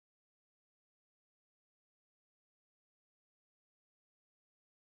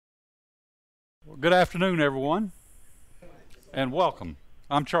Good afternoon, everyone, and welcome.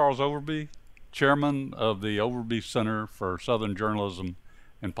 I'm Charles Overby, Chairman of the Overby Center for Southern Journalism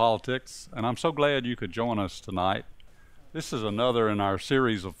and Politics, and I'm so glad you could join us tonight. This is another in our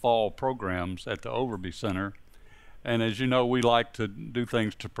series of fall programs at the Overby Center, and as you know, we like to do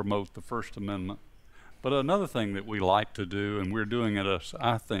things to promote the First Amendment. But another thing that we like to do, and we're doing it,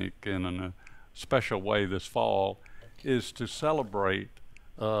 I think, in a special way this fall, is to celebrate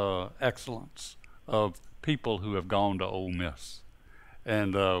excellence of people who have gone to Ole Miss.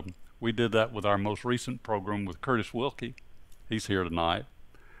 And we did that with our most recent program with Curtis Wilkie. He's here tonight.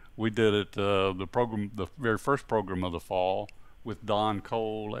 We did it, the very first program of the fall with Don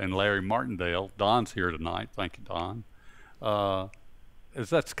Cole and Larry Martindale. Don's here tonight. Thank you, Don.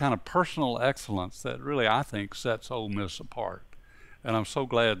 That's kind of personal excellence that really, I think, sets Ole Miss apart. And I'm so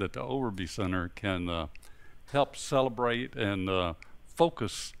glad that the Overby Center can help celebrate and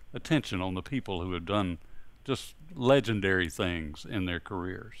focus attention on the people who have done just legendary things in their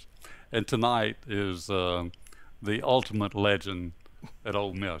careers. And tonight is the ultimate legend at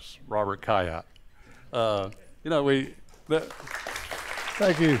Ole Miss, Robert Khayat.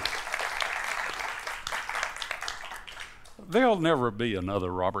 Thank you. There'll never be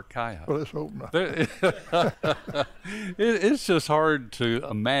another Robert Khayat. Well, let's hope not. It's just hard to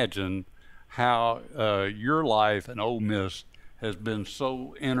imagine how your life and Ole Miss has been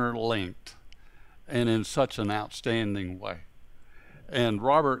so interlinked and in such an outstanding way. And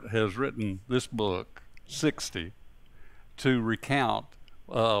Robert has written this book, 60, to recount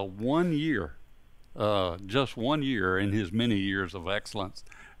 1 year, just 1 year in his many years of excellence,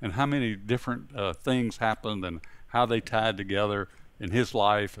 and how many different things happened and how they tied together in his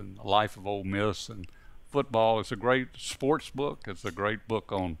life and the life of Ole Miss and football. It's a great sports book. It's a great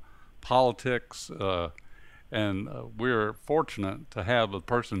book on politics. And we're fortunate to have a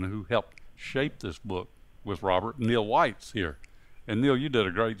person who helped shape this book with Robert. Neil White's here. And Neil, you did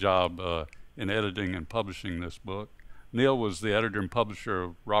a great job in editing and publishing this book. Neil was the editor and publisher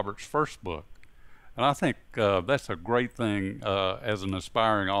of Robert's first book. And I think that's a great thing as an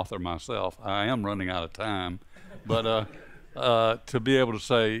aspiring author myself. I am running out of time, but to be able to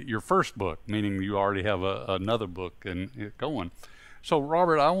say your first book, meaning you already have another book and going. So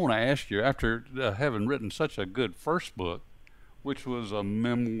Robert, I want to ask you, after having written such a good first book, which was a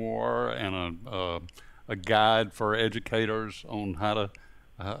memoir and a guide for educators on how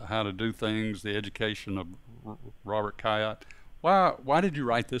to do things, the education of Robert Khayat, why did you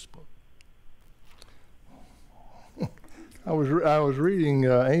write this book? I was reading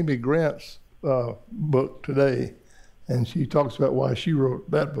Amy Grant's book today, and she talks about why she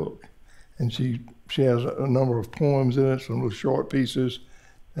wrote that book, and she has a number of poems in it, some little short pieces,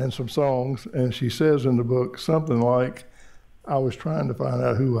 and some songs. And she says in the book something like, "I was trying to find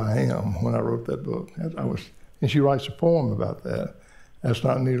out who I am when I wrote that book." And she writes a poem about that. That's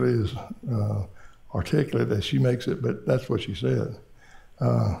not nearly as articulate as she makes it, but that's what she said.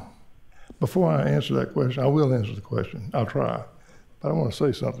 Before I answer that question, I will answer the question. I'll try. But I want to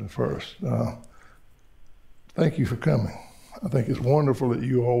say something first. Thank you for coming. I think it's wonderful that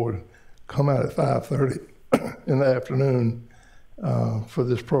you all would come out at 5:30 in the afternoon for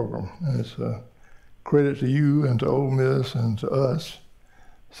this program. And it's a credit to you and to Ole Miss and to us.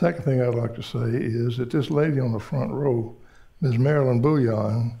 Second thing I'd like to say is that this lady on the front row, Ms. Marilyn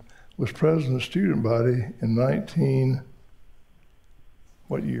Bouillon, was president of the student body in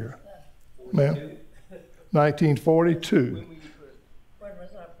what year? Ma'am? 1942. When was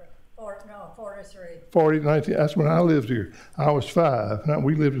I? 43. 19, that's when I lived here. I was 5. Now,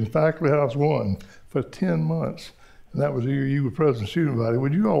 we lived in Faculty House 1 for 10 months. And that was the year you were president of the student body.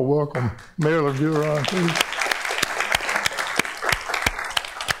 Would you all welcome Marilyn Bouillon, please?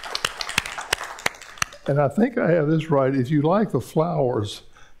 And I think I have this right. If you like the flowers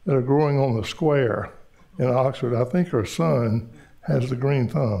that are growing on the square in Oxford, I think her son has the green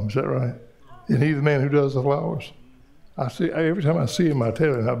thumb. Is that right? Isn't he the man who does the flowers? Every time I see him, I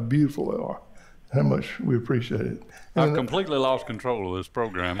tell him how beautiful they are, how much we appreciate it. I've completely lost control of this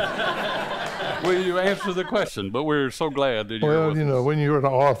program. Will you answer the question? But we're so glad that you're with us. When you're an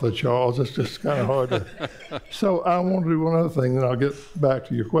author, Charles, it's just kind of hard to. So I want to do one other thing, and I'll get back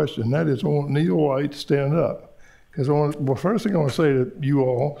to your question. That is, I want Neil White to stand up. Because first thing I want to say to you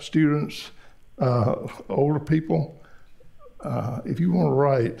all, students, older people, if you want to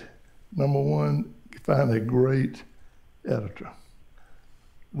write, number one, find a great editor.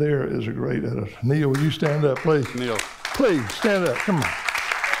 There is a great editor. Neil, will you stand up, please? Neil. Please, stand up, come on.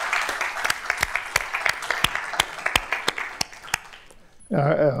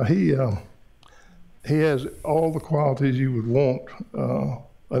 He has all the qualities you would want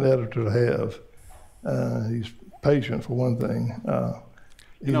an editor to have. He's patient, for one thing.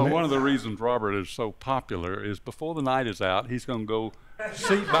 You know, one of the reasons Robert is so popular is before the night is out, he's going to go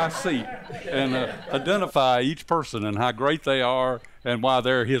seat by seat and identify each person and how great they are and why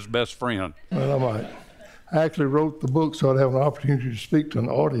they're his best friend. Well, I might. I actually wrote the book so I'd have an opportunity to speak to an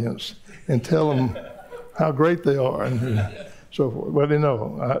audience and tell them how great they are and so forth. Well, you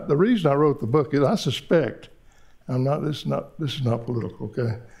know, the reason I wrote the book is I suspect, this is not political,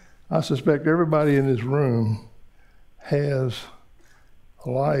 okay? I suspect everybody in this room has a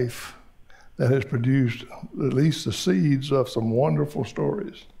life that has produced at least the seeds of some wonderful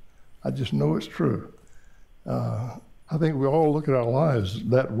stories. I just know it's true. I think we all look at our lives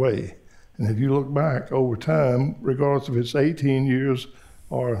that way. And if you look back over time, regardless if it's 18 years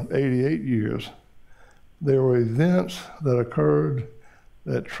or 88 years, there were events that occurred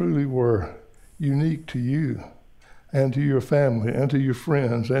that truly were unique to you and to your family and to your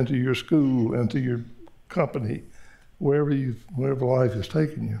friends and to your school and to your company, wherever life has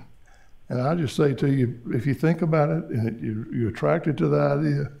taken you. And I just say to you, if you think about it and you're attracted to the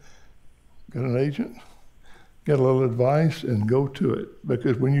idea, get an agent, get a little advice, and go to it.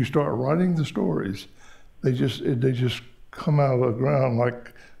 Because when you start writing the stories, they just come out of the ground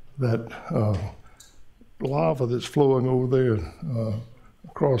like that lava that's flowing over there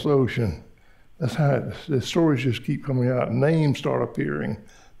across the ocean. That's how the stories just keep coming out. Names start appearing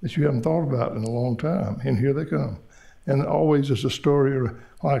that you haven't thought about in a long time, and here they come. And always it's a story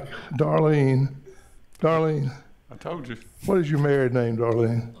like Darlene. Darlene. I told you. What is your married name,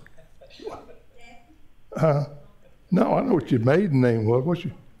 Darlene? No, I know what your maiden name was. What's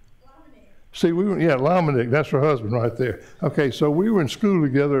your? See, Lominick, that's her husband right there. Okay, so we were in school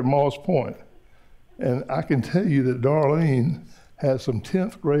together at Moss Point, and I can tell you that Darlene had some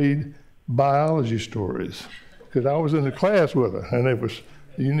 10th grade biology stories, because I was in the class with her, and it was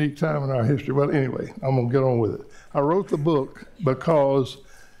a unique time in our history. Well, anyway, I'm gonna get on with it. I wrote the book because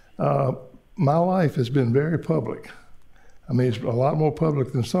my life has been very public. I mean, it's a lot more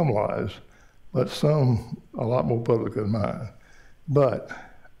public than some lives, but some a lot more public than mine. But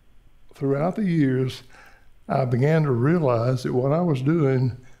throughout the years, I began to realize that what I was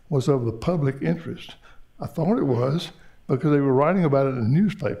doing was of the public interest. I thought it was because they were writing about it in the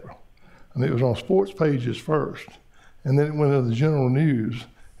newspaper. I mean, it was on sports pages first, and then it went into the general news,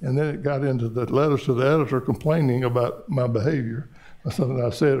 and then it got into the letters to the editor complaining about my behavior, or something I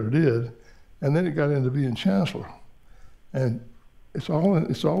said or did, and then it got into being chancellor. And it's all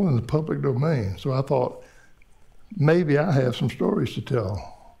in the public domain. So I thought, maybe I have some stories to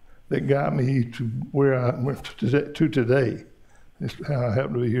tell that got me to where I went to today. It's how I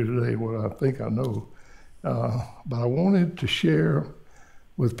happen to be here today, what I think I know. But I wanted to share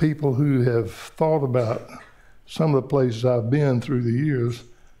with people who have thought about some of the places I've been through the years,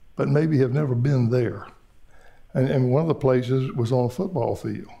 but maybe have never been there. And one of the places was on a football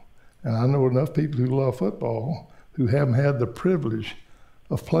field. And I know enough people who love football who haven't had the privilege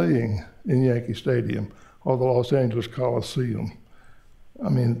of playing in Yankee Stadium or the Los Angeles Coliseum. I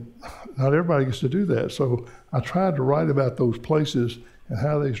mean, not everybody gets to do that. So I tried to write about those places and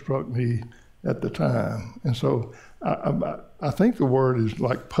how they struck me at the time. And so I think the word is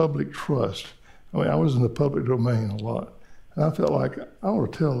like public trust. I mean, I was in the public domain a lot. And I felt like I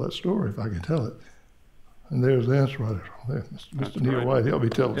ought to tell that story if I can tell it. And there's the answer right there. Mr. Neil White helped me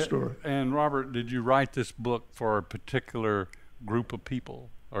tell the story. And Robert, did you write this book for a particular group of people,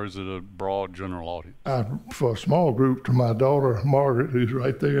 or is it a broad general audience? For a small group, to my daughter, Margaret, who's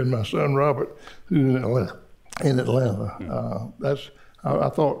right there, and my son, Robert, who's in Atlanta. Mm-hmm. I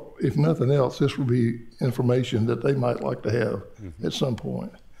thought, if nothing else, this would be information that they might like to have mm-hmm. at some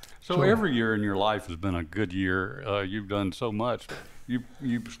point. So every year in your life has been a good year. You've done so much.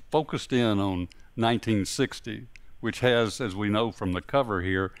 You've focused in on 1960, which has, as we know from the cover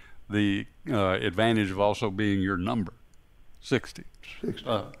here, the advantage of also being your number, 60. 60.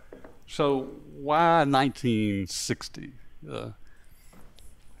 So why 1960?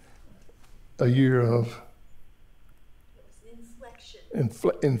 A year of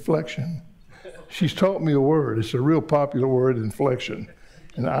inflection. She's taught me a word. It's a real popular word, inflection.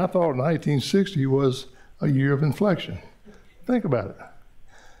 And I thought 1960 was a year of inflection. Think about it.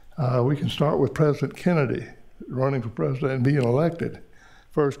 We can start with President Kennedy running for president and being elected,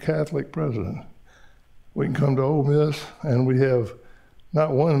 first Catholic president. We can come to Ole Miss, and we have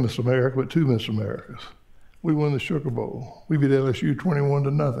not one Miss America, but two Miss Americas. We won the Sugar Bowl. We beat LSU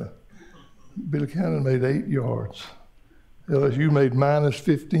 21-0. Billy Cannon made 8 yards. LSU made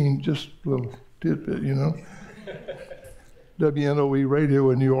 -15, just a little tidbit, you know. WNOE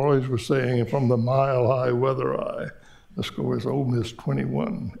radio in New Orleans was saying from the mile-high weather eye, the score is Ole Miss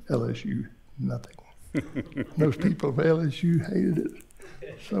 21, LSU nothing. Those people of LSU hated it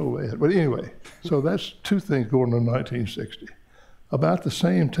so bad. But anyway, so that's two things going on in 1960. About the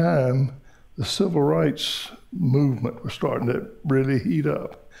same time, the civil rights movement was starting to really heat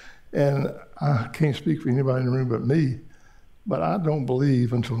up. And I can't speak for anybody in the room but me, but I don't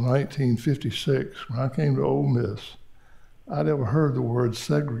believe until 1956, when I came to Ole Miss, I'd ever heard the word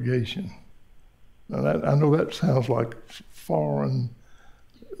segregation. Now I know that sounds like foreign.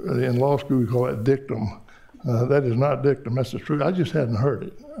 In law school, we call that dictum. That is not dictum, that's the truth. I just hadn't heard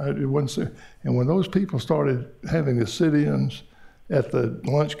it. It wasn't. And when those people started having the sit-ins at the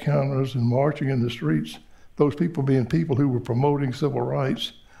lunch counters and marching in the streets, those people being people who were promoting civil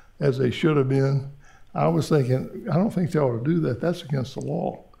rights as they should have been, I was thinking, I don't think they ought to do that. That's against the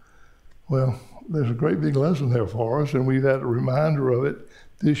law. Well, there's a great big lesson there for us, and we've had a reminder of it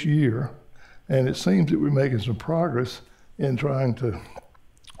this year. And it seems that we're making some progress in trying to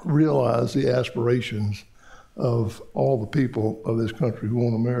realize the aspirations of all the people of this country who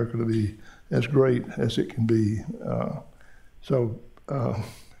want America to be as great as it can be.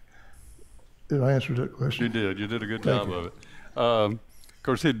 Did I answer that question? You did. You did a good Thank job you. of it. Of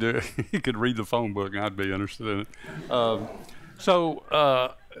course, he could read the phone book, and I'd be interested in it.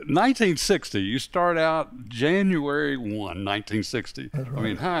 1960, you start out January 1, 1960. That's right. I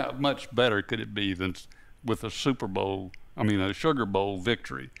mean, how much better could it be than with a Sugar Bowl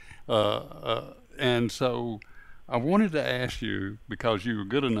victory? And so I wanted to ask you, because you were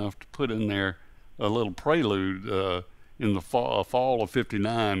good enough to put in there a little prelude in the fall of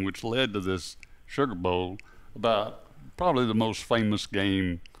 '59, which led to this Sugar Bowl, about probably the most famous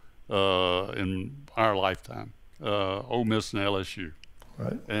game in our lifetime, Ole Miss and LSU.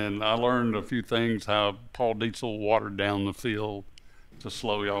 Right. And I learned a few things, how Paul Dietzel watered down the field to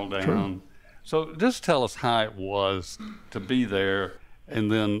slow y'all down. True. So just tell us how it was to be there,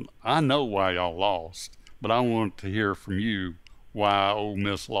 and then I know why y'all lost, but I want to hear from you why Ole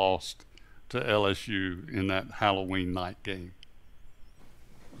Miss lost to LSU in that Halloween night game.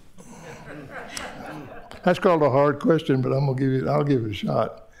 That's called a hard question, but I'll give it a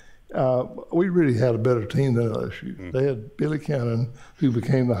shot. We really had a better team than LSU. Mm-hmm. They had Billy Cannon, who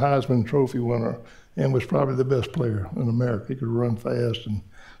became the Heisman Trophy winner and was probably the best player in America. He could run fast and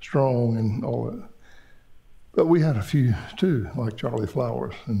strong and all that. But we had a few too, like Charlie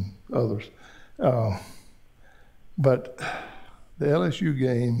Flowers and others. But the LSU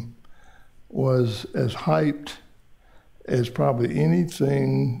game was as hyped as probably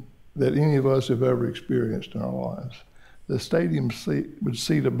anything that any of us have ever experienced in our lives. The stadium would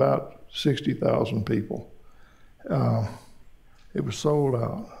seat about 60,000 people. It was sold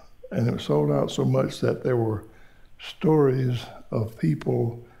out, and it was sold out so much that there were stories of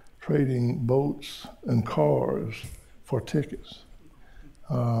people trading boats and cars for tickets.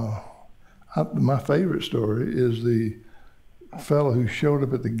 My favorite story is the fellow who showed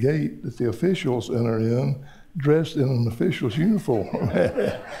up at the gate that the officials enter in, dressed in an official's uniform.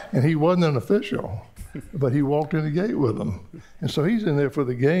 And he wasn't an official, but he walked in the gate with them. And so he's in there for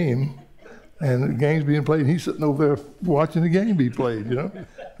the game, and the game's being played, and he's sitting over there watching the game be played, you know?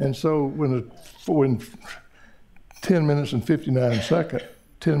 And so when 10 minutes and 59 seconds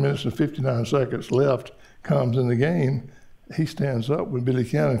left comes in the game, he stands up when Billy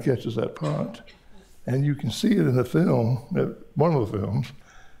Cannon catches that punt. And you can see it in the film, one of the films,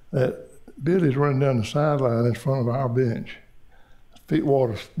 that Billy's running down the sideline in front of our bench.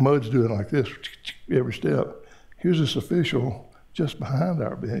 Mud's doing like this every step. Here's this official just behind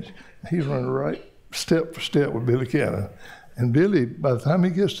our bench. He's running right step for step with Billy Cannon. And Billy, by the time he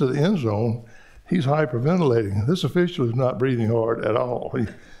gets to the end zone, he's hyperventilating. This official is not breathing hard at all.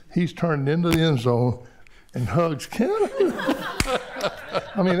 He's turned into the end zone and hugs Cannon.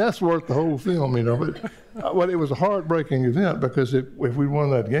 I mean, that's worth the whole film, you know. But it was a heartbreaking event, because if we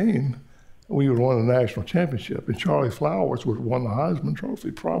won that game, we would have won the national championship. And Charlie Flowers would have won the Heisman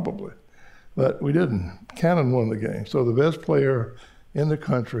Trophy, probably. But we didn't. Cannon won the game. So the best player in the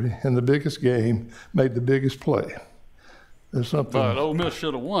country in the biggest game made the biggest play. There's something. But Ole Miss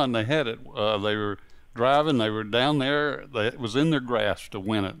should have won. They had it. They were driving. They were down there. It was in their grasp to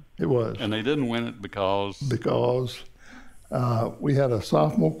win it. It was. And they didn't win it because we had a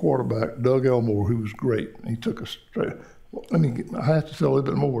sophomore quarterback, Doug Elmore, who was great. He took us straight. I have to tell a little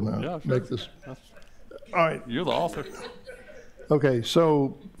bit more now. Yeah, sure. Make this. All right. You're the author. Okay,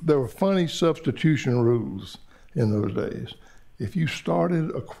 so there were funny substitution rules in those days. If you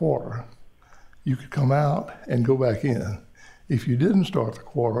started a quarter, you could come out and go back in. If you didn't start the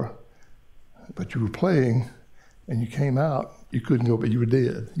quarter, but you were playing and you came out, you couldn't go, but you were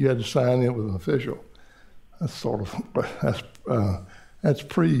dead. You had to sign in with an official. That's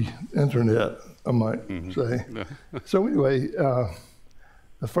pre-internet. I might say. So anyway,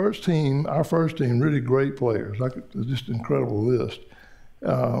 the first team, our first team, really great players, just an incredible list.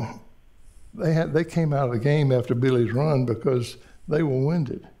 They came out of the game after Billy's run because they were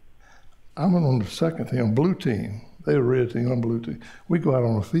winded. I went on the second team, blue team. They were red team, I'm blue team. We go out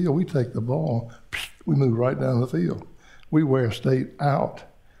on the field, we take the ball, we move right down the field. We wear State out,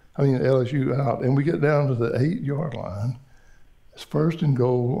 LSU out, and we get down to the 8-yard line. It's first and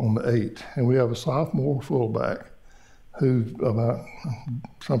goal on the 8, and we have a sophomore fullback who's about,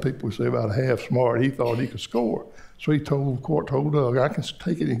 some people would say about half smart. He thought he could score. So he told Doug, I can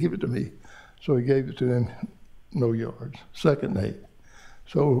take it and give it to me. So he gave it to him, no yards, second and 8.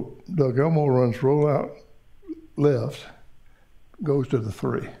 So Doug Elmore runs roll out left, goes to the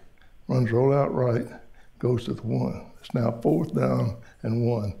 3, runs roll out right, goes to the 1. It's now 4th down and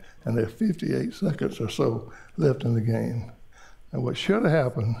 1, and there's 58 seconds or so left in the game. And what should have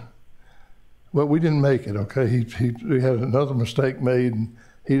happened, well, we didn't make it, okay? He had another mistake made, and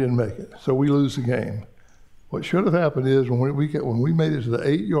he didn't make it. So we lose the game. What should have happened is when we made it to the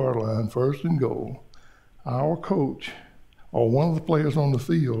 8-yard line, first and goal, our coach or one of the players on the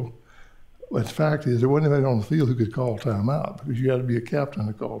field, the fact is there wasn't anybody on the field who could call timeout because you had to be a captain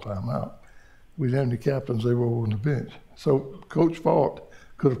to call timeout. We didn't have any captains, they were on the bench. So Coach Falk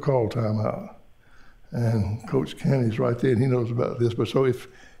could have called timeout. And Coach Kenny's right there, and he knows about this. But so if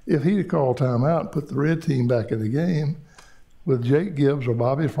he had called timeout and put the red team back in the game with Jake Gibbs or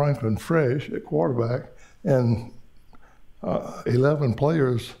Bobby Franklin fresh at quarterback and 11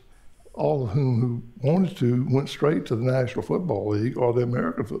 players, all of whom who wanted to went straight to the National Football League or the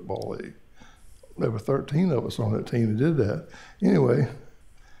American Football League. There were 13 of us on that team that did that. Anyway,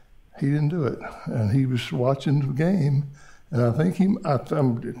 he didn't do it, and he was watching the game. And I think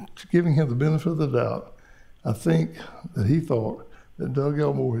I'm giving him the benefit of the doubt. I think that he thought that Doug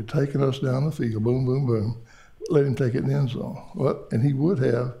Elmore had taken us down the field, boom, boom, boom, let him take it in the end zone. Well, and he would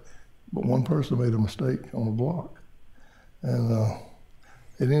have, but one person made a mistake on the block. And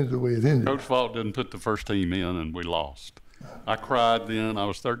it ended the way it ended. Coach Falk didn't put the first team in, and we lost. I cried then. I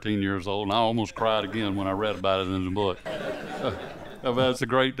was 13 years old, and I almost cried again when I read about it in the book. That's a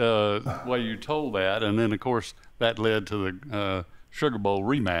great way you told that. And then, of course, that led to the Sugar Bowl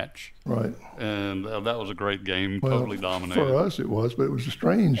rematch. Right. And that was a great game, well, totally dominated. For us it was, but it was a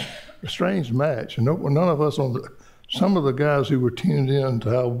strange match. And none of us some of the guys who were tuned in to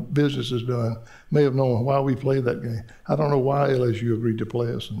how business is done may have known why we played that game. I don't know why LSU agreed to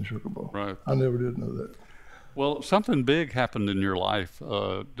play us in the Sugar Bowl. Right. I never did know that. Well, something big happened in your life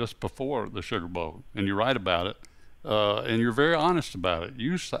just before the Sugar Bowl, and you write about it, and you're very honest about it.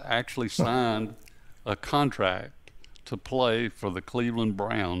 You actually signed a contract to play for the Cleveland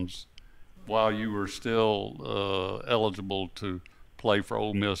Browns while you were still eligible to play for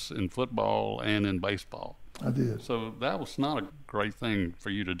Ole Miss in football and in baseball. I did. So that was not a great thing for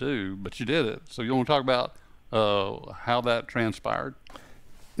you to do, but you did it. So you want to talk about how that transpired?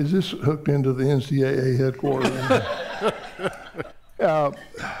 Is this hooked into the NCAA headquarters?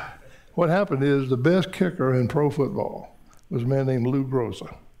 What happened is the best kicker in pro football was a man named Lou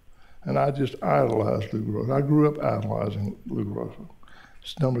Groza. And I just idolized Lou Groza. I grew up idolizing Lou Groza.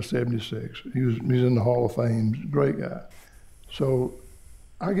 It's number 76. He's in the Hall of Fame, great guy. So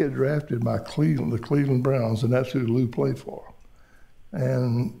I get drafted by the Cleveland Browns, and that's who Lou played for.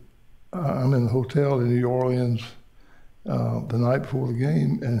 And I'm in the hotel in New Orleans the night before the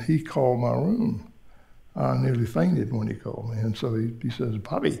game, and he called my room. I nearly fainted when he called me. And so he says,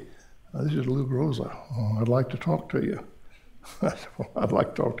 Bobby, this is Lou Groza. I'd like to talk to you. I said, well, I'd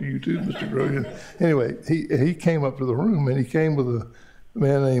like to talk to you too, Mr. Groza. Anyway, he came up to the room, and he came with a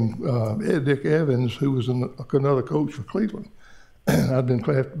man named Dick Evans, who was another coach for Cleveland. I'd been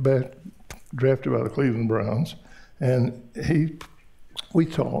drafted by the Cleveland Browns, and we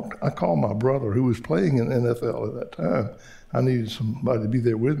talked. I called my brother, who was playing in the NFL at that time. I needed somebody to be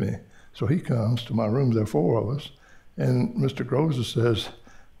there with me. So he comes to my room, there are 4 of us, and Mr. Groza says,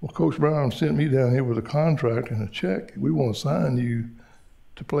 well, Coach Brown sent me down here with a contract and a check. We want to sign you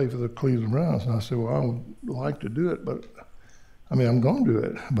to play for the Cleveland Browns. And I said, well, I would like to do it, but, I'm going to do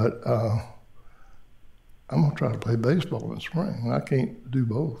it, but I'm going to try to play baseball in the spring, and I can't do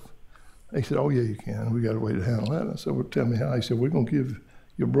both. He said, oh, yeah, you can. We got a way to handle that. And I said, well, tell me how. He said, we're going to give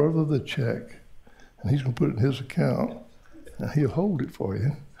your brother the check, and he's going to put it in his account, and he'll hold it for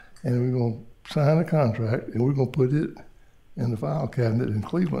you, and we're going to sign a contract, and we're going to put it in the file cabinet in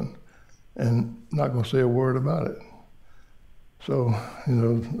Cleveland, and not going to say a word about it. So,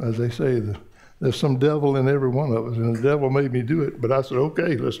 as they say, there's some devil in every one of us, and the devil made me do it, but I said,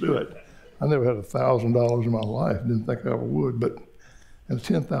 okay, let's do it. I never had $1,000 in my life, didn't think I ever would, but and a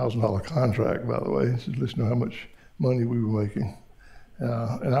 $10,000 contract, by the way. So listen to how much money we were making.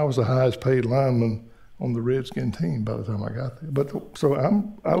 And I was the highest paid lineman on the Redskin team by the time I got there. But so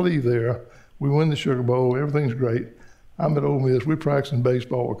I leave there. We win the Sugar Bowl. Everything's great. I'm at Ole Miss. We're practicing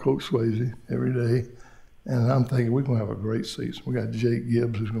baseball with Coach Swayze every day. And I'm thinking we're going to have a great season. We got Jake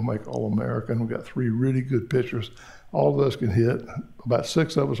Gibbs, who's going to make All-American. We got 3 really good pitchers. All of us can hit. About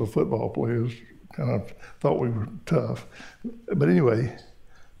 6 of us are football players. Kind of thought we were tough. But anyway,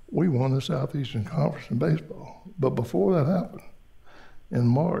 we won the Southeastern Conference in baseball. But before that happened, in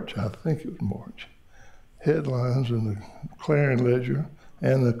March, I think it was March, headlines in the Clarion Ledger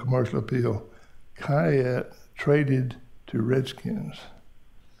and the Commercial Appeal, Khayat traded to Redskins.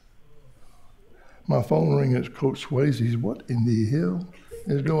 My phone rings, it's Coach Swayze. What in the hell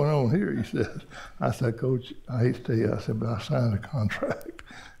is going on here? He says. I said, Coach, I hate to tell you, I said, but I signed a contract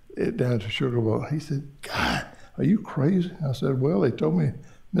down at the Sugar Bowl. He said, God, are you crazy? I said, well, they told me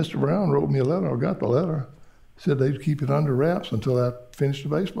Mr. Brown wrote me a letter. I got the letter. Said they'd keep it under wraps until I finished the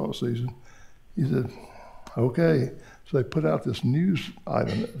baseball season. He said, okay. So they put out this news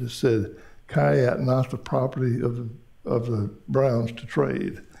item that said, Khayat not the property of the Browns to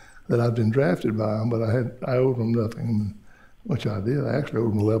trade, that I'd been drafted by them, but I owed them nothing, which I did. I actually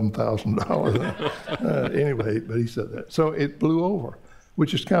owed them $11,000. Anyway, but he said that. So it blew over,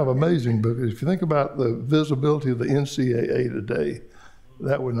 which is kind of amazing because if you think about the visibility of the NCAA today,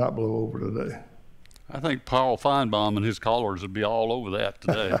 that would not blow over today. I think Paul Feinbaum and his callers would be all over that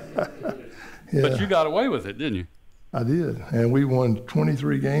today. Yeah. But you got away with it, didn't you? I did, and we won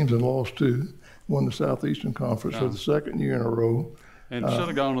 23 games and lost 2. Won the Southeastern Conference for the second year in a row. And should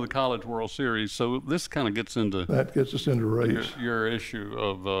have gone to the College World Series. So this kind of gets into that gets us into race. Your issue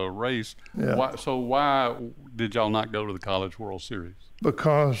of race. Yeah. Why did y'all not go to the College World Series?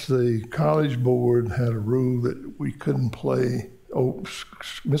 Because the College Board had a rule that we couldn't play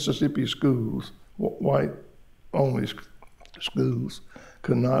Mississippi schools, white-only schools,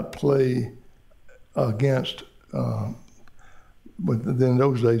 could not play against. But then in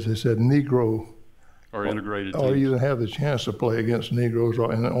those days they said Negro. Or integrated teams. Or you have the chance to play against Negroes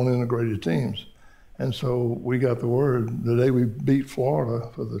on integrated teams. And so we got the word the day we beat Florida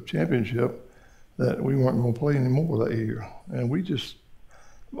for the championship that we weren't going to play anymore that year. And we just,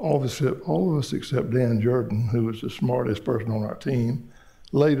 all of us except Dan Jordan, who was the smartest person on our team,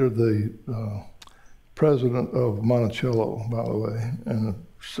 later the president of Monticello, by the way, and a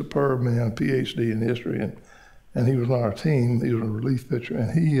superb man, PhD in history, and he was on our team. He was a relief pitcher,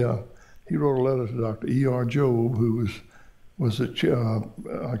 and he wrote a letter to Dr. E.R. Jobe, who was the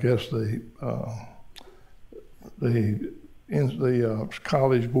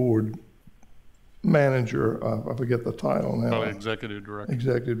College Board manager. I forget the title now. Probably executive director.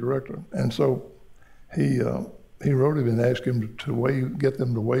 Executive director. And so he wrote him and asked him to get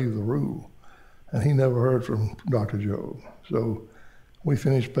them to waive the rule, and he never heard from Dr. Jobe. So we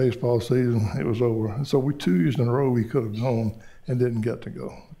finished baseball season. It was over. And so 2 years in a row we could have gone and didn't get to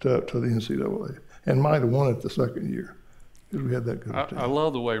go to the NCAA, and might have won it the second year because we had that good team. I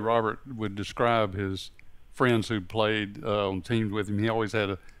love the way Robert would describe his friends who played on teams with him. He always had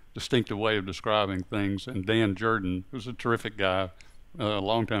a distinctive way of describing things. And Dan Jordan was a terrific guy, a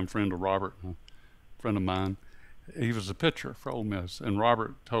longtime friend of Robert, a friend of mine. He was a pitcher for Ole Miss, and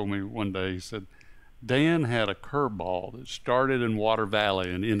Robert told me one day, he said, Dan had a curveball that started in Water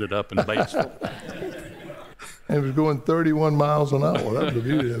Valley and ended up in Batesville. And it was going 31 miles an hour. That was the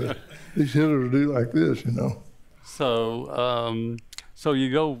beauty of it. These hitters do like this, you know. So, so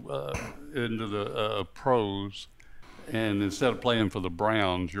you go into the pros, and instead of playing for the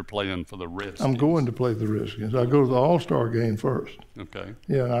Browns, you're playing for the Redskins. I'm going to play the Redskins. I go to the All-Star game first. Okay.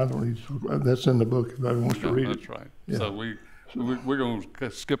 Yeah, I don't need that's in the book if anybody wants to read it. That's right. Yeah. So we're going to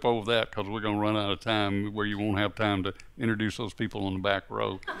skip over that because we're going to run out of time where you won't have time to introduce those people on the back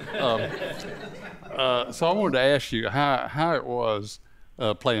row. So I wanted to ask you how it was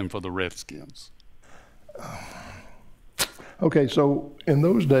playing for the Redskins. Okay, so in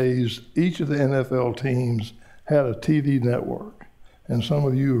those days, each of the NFL teams had a TV network. And some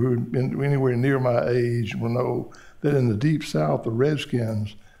of you who've been anywhere near my age will know that in the Deep South, the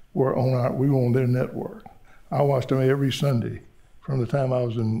Redskins were on their network. I watched them every Sunday from the time I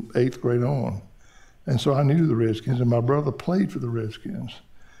was in 8th grade on. And so I knew the Redskins, and my brother played for the Redskins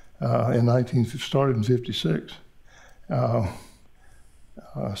started in 56.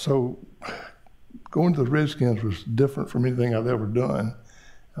 So going to the Redskins was different from anything I'd ever done.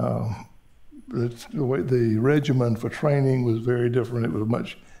 The regimen for training was very different. It was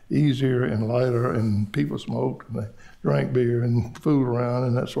much easier and lighter, and people smoked and they drank beer and fooled around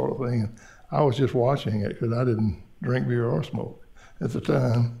and that sort of thing. And I was just watching it because I didn't drink beer or smoke. at the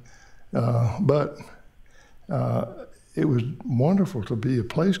time. But it was wonderful to be a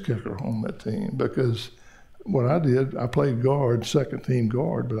place kicker on that team because what I did, I played guard, second team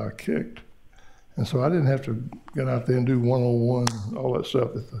guard, but I kicked. And so I didn't have to get out there and do one-on-one, all that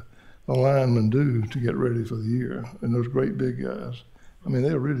stuff that the linemen do to get ready for the year. And those great big guys, I mean,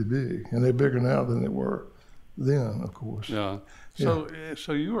 they're really big, and they're bigger now than they were then, of course. Yeah.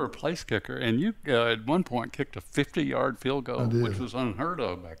 So you were a place kicker, and you at one point kicked a 50-yard field goal, which was unheard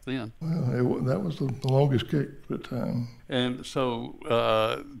of back then. Well, that was the longest kick at the time. And so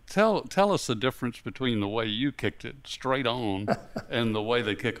tell us the difference between the way you kicked it straight on and the way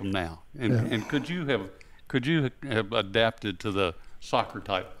they kick them now. And could you have adapted to the soccer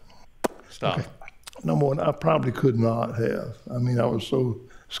type style? Okay. Number one, I probably could not have. I mean, I was so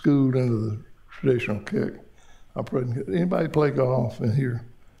schooled into the traditional kick. Anybody play golf in here?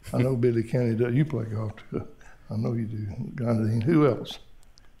 I know Billy Kenny does. You play golf too. I know you do. Gondine. Who else?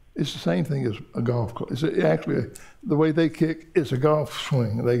 It's the same thing as a golf club. It's actually the way they kick. It's a golf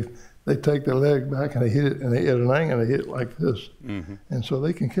swing. They take their leg back and they hit it, and they hit an angle and they hit it like this, and so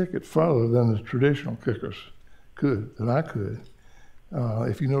they can kick it farther than the traditional kickers could, than I could.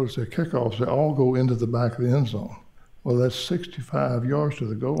 If you notice their kickoffs, they all go into the back of the end zone. Well, that's 65 yards to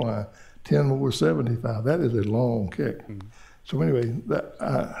the goal line. 10 more 75. That is a long kick. So anyway,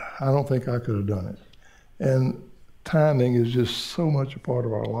 I don't think I could have done it. And timing is just so much a part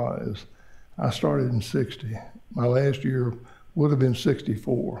of our lives. I started in 60. My last year would have been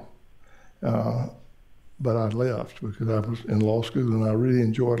 64. But I left because I was in law school, and I really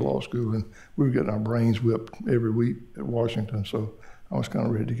enjoyed law school, and we were getting our brains whipped every week at Washington, so I was kind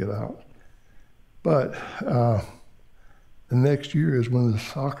of ready to get out. But the next year is when the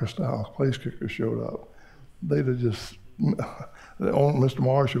soccer-style place kickers showed up. They'd have just, Mr.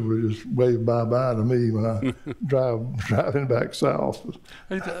 Marshall would have just waved bye-bye to me when I driving back south.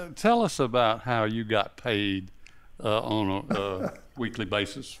 Hey, tell us about how you got paid on a weekly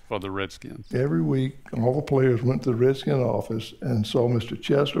basis for the Redskins. Every week, all the players went to the Redskin office and saw Mr.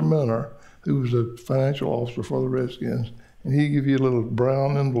 Chester Minner, who was a financial officer for the Redskins, and he'd give you a little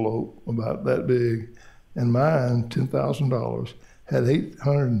brown envelope about that big. And mine, $10,000, had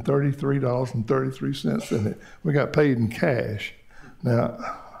 $833.33 in it. We got paid in cash. Now,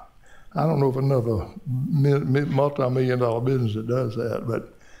 I don't know of another multi-million-dollar business that does that,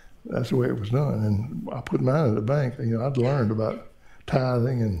 but that's the way it was done. And I put mine in the bank. You know, I'd learned about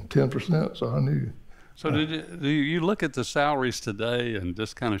tithing and 10%, so I knew. So do you look at the salaries today and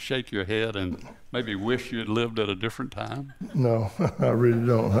just kind of shake your head and maybe wish you had lived at a different time? No, I really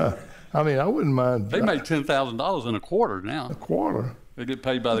don't. I mean, I wouldn't mind. They make $10,000 in a quarter now. A quarter? They get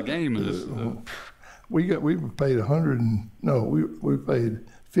paid by the game. We were paid we paid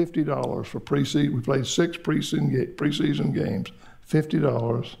 $50 for preseason. We played 6 preseason games,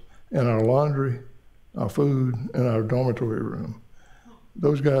 $50, and our laundry, our food, and our dormitory room.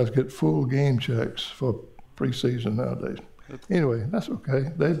 Those guys get full game checks for preseason nowadays. Anyway, that's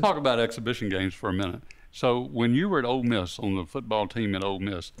okay. Let's talk about exhibition games for a minute. So when you were at Ole Miss, on the football team at Ole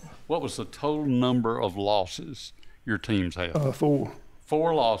Miss, what was the total number of losses your teams had? 4.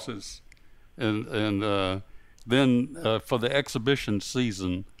 4 losses. And then for the exhibition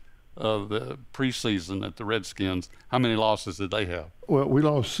season, the preseason at the Redskins, how many losses did they have? Well, we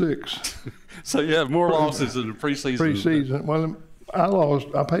lost 6. So you have more losses in the preseason. Preseason. Well, I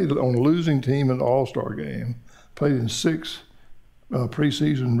played on a losing team in the All-Star game. Played in 6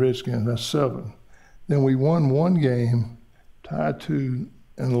 preseason Redskins. That's 7. Then we won 1 game, tied 2,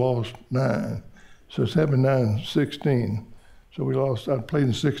 and lost 9. So 7, 9, 16. So I played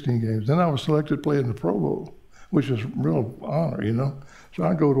in 16 games. Then I was selected to play in the Pro Bowl, which is a real honor, you know. So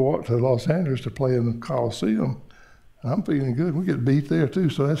I go to Los Angeles to play in the Coliseum, and I'm feeling good. We get beat there too,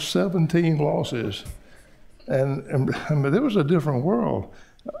 so that's 17 losses. And there was a different world.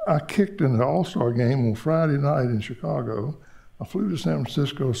 I kicked in the All-Star game on Friday night in Chicago. I flew to San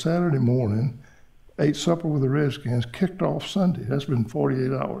Francisco Saturday morning, ate supper with the Redskins, kicked off Sunday. That's been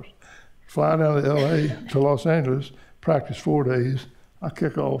 48 hours. Fly down to L.A. to Los Angeles, practice 4 days. I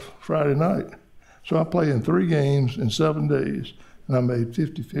kick off Friday night. So I play in 3 games in 7 days, and I made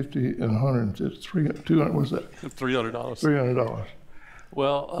 50, 50, and 150, 200, what's that? $300. $300.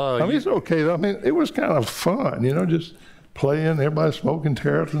 Well, I mean, it's okay. I mean, it was kind of fun, you know, just playing, everybody smoking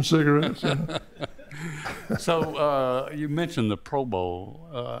terrapin cigarettes. You know? So you mentioned the Pro Bowl.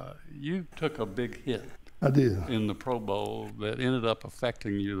 You took a big hit. I did. In the Pro Bowl that ended up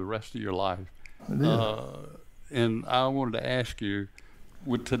affecting you the rest of your life. I did. And I wanted to ask you,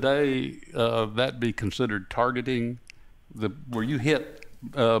 would today that be considered targeting? Were you hit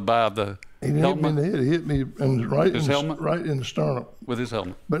by the He didn't hit me in the head. He hit me right in the sternum. With his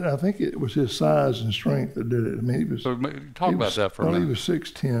helmet. But I think it was his size and strength that did it. I mean, he was. So talk about that for a minute. He was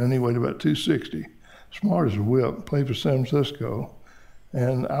 6'10", and he weighed about 260. Smart as a whip. Played for San Francisco,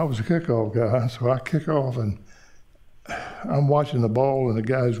 and I was a kickoff guy, so I kick off, and I'm watching the ball, and the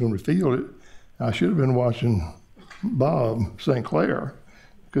guy who's going to field it. I should have been watching Bob St. Clair,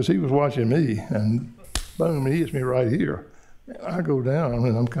 because he was watching me, and boom, he hits me right here. I go down,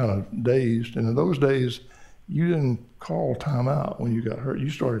 and I'm kind of dazed. And in those days, you didn't call timeout when you got hurt. You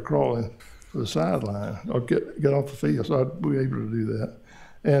started crawling for the sideline or get off the field. So I'd be able to do that.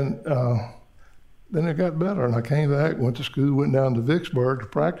 And then it got better, and I came back, went to school, went down to Vicksburg to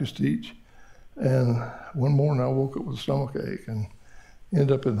practice teach. And one morning I woke up with a stomachache and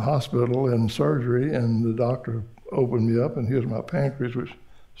ended up in the hospital in surgery, and the doctor opened me up, and here's my pancreas, which was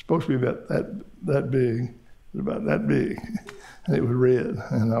supposed to be about that big. It was about that big, and it was red,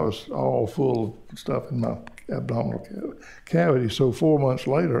 and I was all full of stuff in my abdominal cavity. So 4 months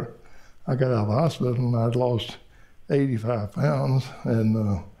later, I got out of the hospital, and I'd lost 85 pounds,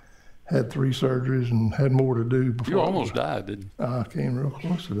 and had 3 surgeries, and had more to do before. You almost died, didn't you? I came real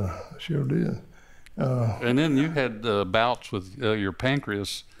close to that. I sure did. And then you had bouts with your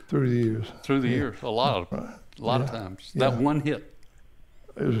pancreas through the years. Through the years, a lot of times. That one hit.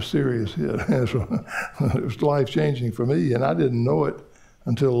 It was a serious hit. It was life-changing for me, and I didn't know it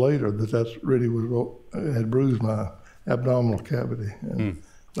until later that that's really what had bruised my abdominal cavity. And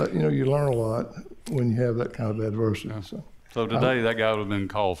but, you learn a lot when you have that kind of adversity. Yeah. So today, that guy would have been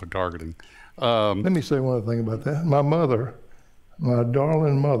called for targeting. Let me say one other thing about that. My mother, my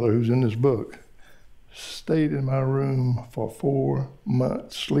darling mother, who's in this book, stayed in my room for 4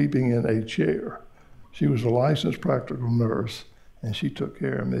 months, sleeping in a chair. She was a licensed practical nurse, and she took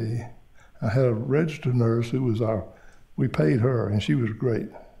care of me. I had a registered nurse who was we paid her, and she was great.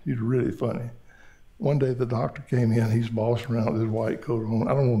 She was really funny. One day the doctor came in, he's bossing around with his white coat on.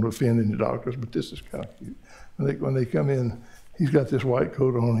 I don't want to offend any doctors, but this is kind of cute. When they come in, he's got this white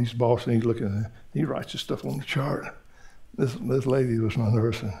coat on, he's bossing, he's looking at it. He writes his stuff on the chart. This lady was my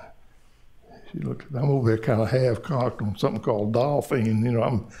nurse, and she looked, I'm over there kind of half-cocked on something called Dolphin.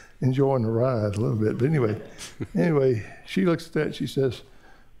 I'm enjoying the ride a little bit. But anyway, she looks at that and she says,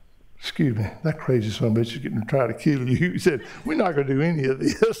 "Excuse me, that crazy son of a bitch is getting to try to kill you." He said, "We're not going to do any of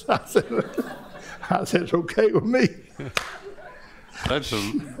this." I said, "It's okay with me." That's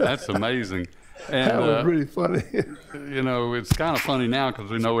amazing. And, that was really funny. It's kind of funny now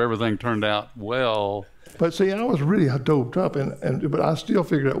because we know everything turned out well. But see, I was really doped up, but I still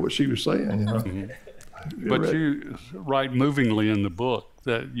figured out what she was saying. Mm-hmm. But you write movingly in the book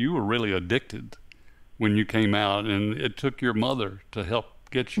that you were really addicted when you came out, and it took your mother to help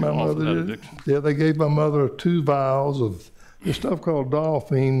get you off of that addiction. Yeah, they gave my mother 2 vials of this stuff called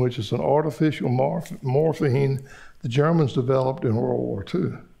Dolphin, which is an artificial morphine the Germans developed in World War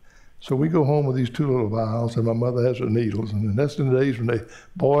II. So we go home with these 2 little vials, and my mother has her needles, and that's in the days when they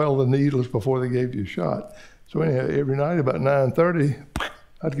boiled the needles before they gave you a shot. So anyhow, every night about 9:30,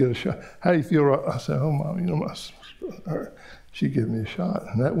 I'd get a shot. "How do you feel?" I said, "Oh, Mom, she'd give me a shot,"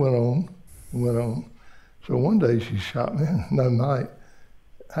 and that went on and went on. So one day she shot me, and another night,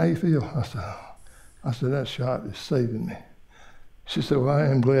 "How you feel?" I said, "That shot is saving me." She said, "Well, I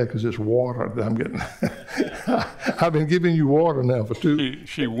am glad because it's water that I'm getting." I've been giving you water now for 2.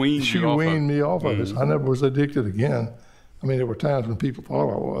 She weaned me off of it. I never was addicted again. I mean, there were times when people thought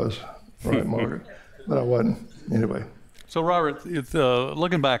I was, right, Margaret? But I wasn't. Anyway. So, Robert,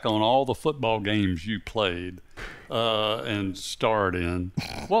 looking back on all the football games you played and starred in,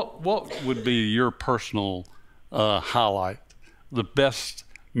 what would be your personal highlight, the best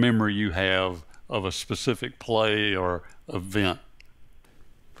memory you have of a specific play or event?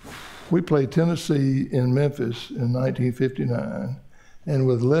 We played Tennessee in Memphis in 1959, and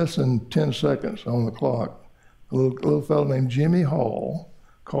with less than 10 seconds on the clock, a little fellow named Jimmy Hall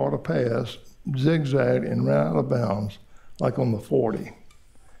caught a pass, zigzagged, and ran out of bounds, like on the 40.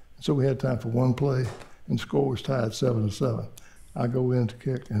 So we had time for one play, and the score was tied 7-7. I go in to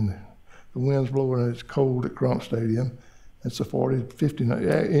kick, and the wind's blowing, and it's cold at Crump Stadium. It's a 59,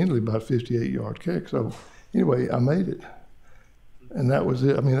 ended about 58-yard kick. So anyway, I made it. And that was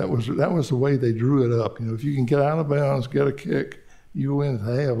it. I mean, that was the way they drew it up. If you can get out of bounds, get a kick, you win at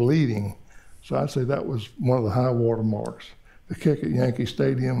half leading. So I'd say that was one of the high water marks. The kick at Yankee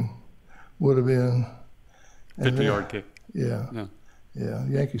Stadium would have been 50-yard kick. Yeah.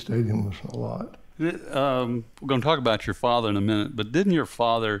 Yankee Stadium was a lot. We're going to talk about your father in a minute, but didn't your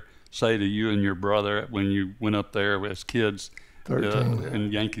father say to you and your brother when you went up there as kids 13.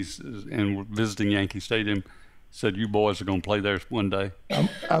 in Yankees and visiting Yankee Stadium, said, "You boys are going to play there one day"?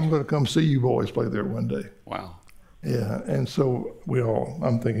 I'm going to come see you boys play there one day. Wow. Yeah, and so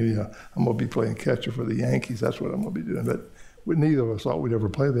I'm thinking, yeah, I'm going to be playing catcher for the Yankees. That's what I'm going to be doing. But neither of us thought we'd ever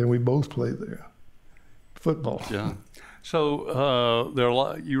play there, and we both played there. Football. Yeah. So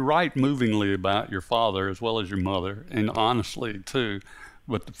you write movingly about your father as well as your mother, and honestly too.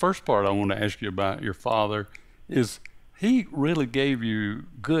 But the first part I want to ask you about your father is he really gave you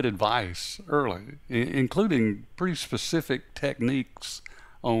good advice early, including pretty specific techniques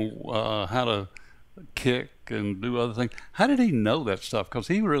on how to kick and do other things. How did he know that stuff? Because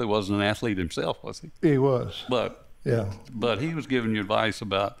he really wasn't an athlete himself, was he? He was. But yeah. But he was giving you advice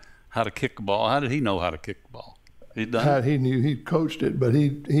about how to kick the ball. How did he know how to kick the ball? He knew. He coached it, but he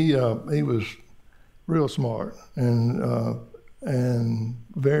was real smart and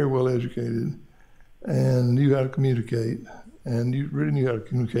very well educated, and knew how to communicate, and you really knew how to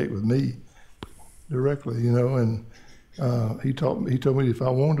communicate with me directly, and he told me if I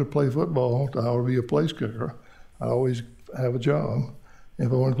wanted to play football, I ought to be a place kicker. I always have a job. And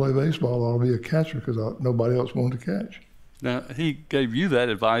if I wanted to play baseball, I ought to be a catcher because nobody else wanted to catch. Now, he gave you that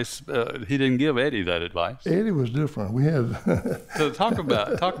advice. He didn't give Eddie that advice. Eddie was different. We had So talk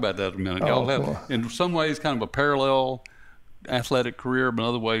about that a minute. Y'all have, in some ways, kind of a parallel athletic career, but in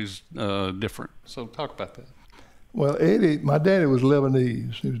other ways different. So talk about that. Well, Eddie, my daddy was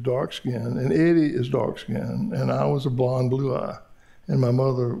Lebanese. He was dark-skinned, and Eddie is dark-skinned, and I was a blonde, blue-eye, and my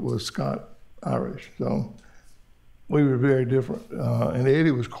mother was Scot-Irish. So we were very different. And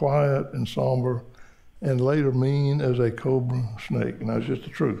Eddie was quiet and somber, and later mean as a cobra snake, and that's just the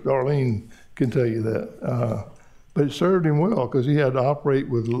truth. Darlene can tell you that. But it served him well because he had to operate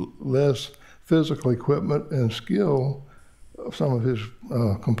with less physical equipment and skill of some of his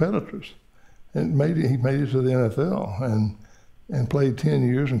competitors. And he made it to the NFL and played 10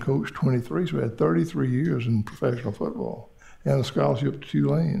 years and coached 23, so he had 33 years in professional football and a scholarship to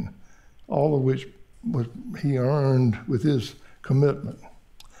Tulane, all of which he earned with his commitment.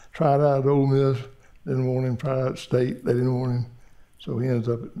 Tried out at Ole Miss, didn't want him. Tried out at State, they didn't want him. So he ends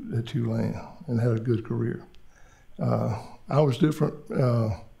up at Tulane and had a good career. I was different.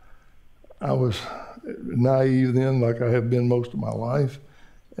 I was naive then, like I have been most of my life,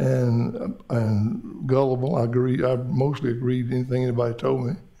 and gullible. I mostly agreed to anything anybody told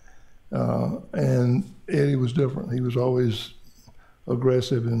me. And Eddie was different. He was always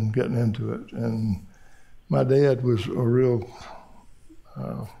aggressive in getting into it. And my dad was a real,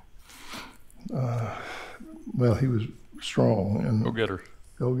 he was strong and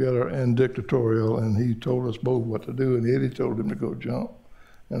go-getter and dictatorial, and he told us both what to do, and Eddie told him to go jump,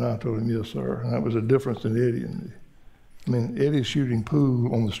 and I told him, yes, sir. And that was a difference in Eddie and me. I mean, Eddie's shooting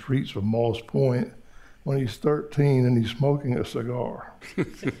pool on the streets of Moss Point when he's 13 and he's smoking a cigar.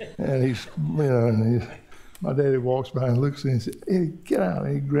 And my daddy walks by and looks at him and said, Eddie, get out.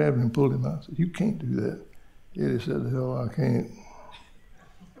 And he grabbed him and pulled him out. I said, you can't do that. Eddie said, the hell, I can't.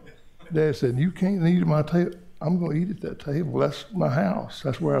 Dad said, you can't eat at my table. I'm going to eat at that table. That's my house.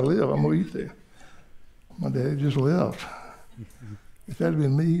 That's where I live. I'm going to eat there. My daddy just left. If that had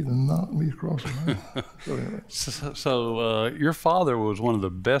been me, he'd have knocked me across the room. So your father was one of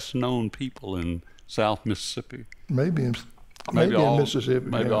the best known people in South Mississippi. Maybe in Mississippi.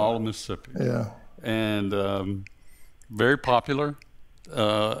 Maybe all of Mississippi. Yeah. And very popular.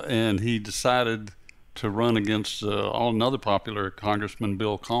 And he decided to run against another popular Congressman,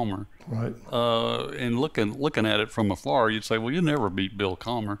 Bill Calmer. Right. And looking at it from afar, you'd say, well, you never beat Bill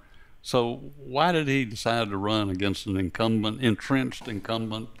Calmer. So why did he decide to run against an entrenched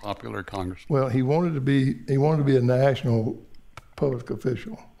incumbent, popular congressman? Well, he wanted to be a national public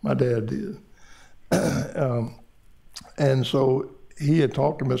official. My dad did. And so he had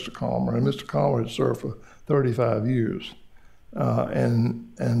talked to Mr. Calmer, and Mr. Calmer had served for 35 years,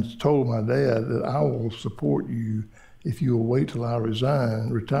 and told my dad that I will support you if you will wait till I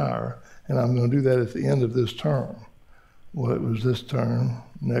retire, and I'm going to do that at the end of this term. Well, it was this term,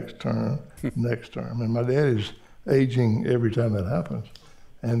 next term, next term. And my dad is aging every time that happens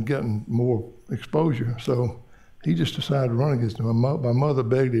and getting more exposure. So he just decided to run against him. My mother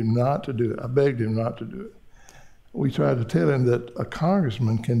begged him not to do it. I begged him not to do it. We tried to tell him that a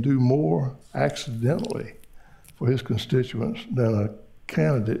congressman can do more accidentally for his constituents than a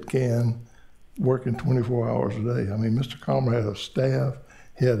candidate can working 24 hours a day. I mean, Mr. Calmer had a staff.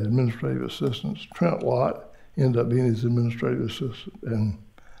 He had administrative assistants. Trent Lott ended up being his administrative assistant, and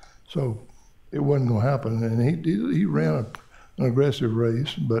so it wasn't going to happen. And he ran an aggressive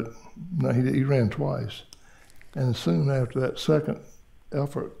race, but no, he ran twice. And soon after that second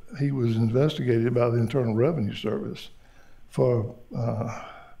effort, he was investigated by the Internal Revenue Service for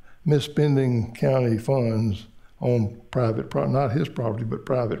misspending county funds on private not his property, but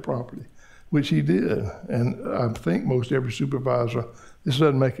private property, which he did. And I think most every supervisor, this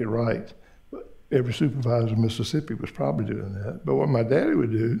doesn't make it right, but every supervisor in Mississippi was probably doing that. But what my daddy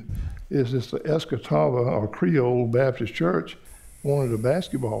would do is if the Escatawba or Creole Baptist Church wanted a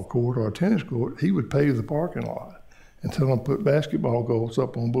basketball court or a tennis court, he would pave the parking lot and tell them to put basketball goals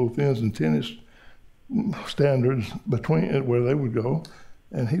up on both ends and tennis standards between it where they would go,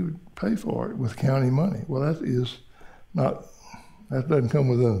 and he would pay for it with county money. Well, that doesn't come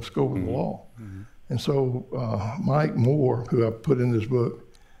within the scope of the law. Mm-hmm. And so Mike Moore, who I put in this book,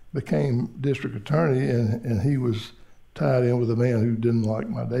 became district attorney, and he was tied in with a man who didn't like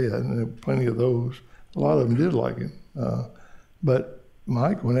my dad, and there were plenty of those. A lot of them did like him. But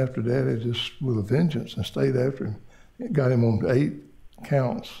Mike went after Daddy just with a vengeance and stayed after him. It got him on 8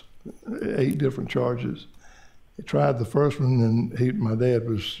 counts, 8 different charges. He tried the first one, and my dad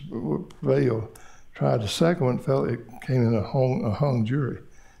prevailed. Tried the second one, it came in a hung jury.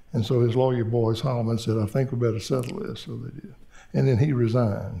 And so his lawyer, Boyce Holloman, said, I think we better settle this. So they did. And then he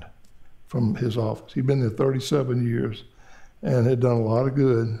resigned from his office. He'd been there 37 years and had done a lot of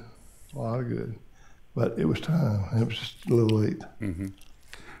good. But it was time. It was just a little late. Mm-hmm.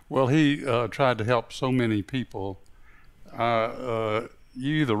 Well, he tried to help so many people. You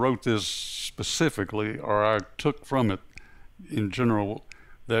either wrote this specifically or I took from it in general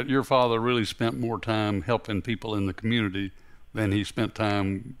that your father really spent more time helping people in the community than he spent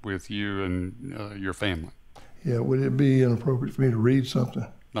time with you and your family. Yeah, would it be inappropriate for me to read something?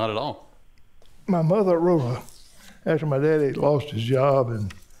 Not at all. My mother wrote after my daddy lost his job,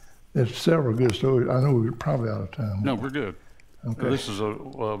 and there's several good stories. I know we're probably out of time. No, we're good. Okay. This is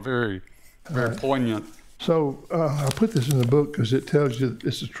a very, very poignant. So I put this in the book because it tells you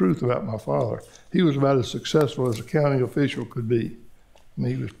it's the truth about my father. He was about as successful as a county official could be. I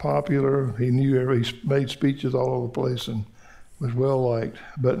mean, he was popular. He made speeches all over the place and was well liked.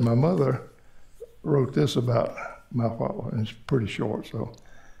 But my mother wrote this about my father, and it's pretty short. So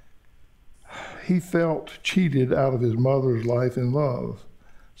he felt cheated out of his mother's life and love.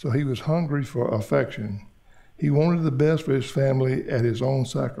 So he was hungry for affection. He wanted the best for his family at his own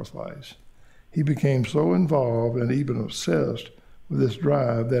sacrifice. He became so involved and even obsessed with this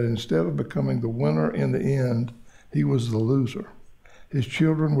drive that instead of becoming the winner in the end, he was the loser. His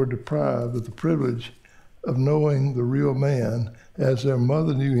children were deprived of the privilege of knowing the real man as their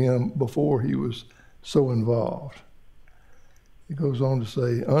mother knew him before he was so involved. He goes on to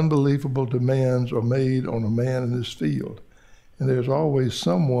say, unbelievable demands are made on a man in this field, and there's always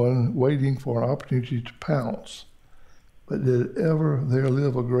someone waiting for an opportunity to pounce. But did ever there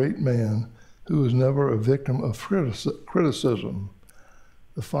live a great man who was never a victim of criticism?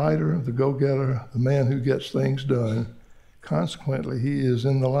 The fighter, the go-getter, the man who gets things done. Consequently, he is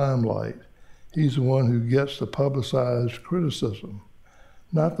in the limelight. He's the one who gets the publicized criticism,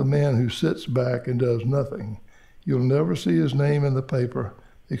 not the man who sits back and does nothing. You'll never see his name in the paper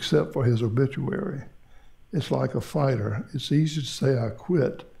except for his obituary. It's like a fighter. It's easy to say I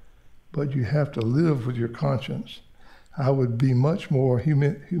quit, but you have to live with your conscience. I would be much more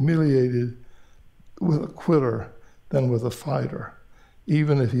humiliated with a quitter than with a fighter,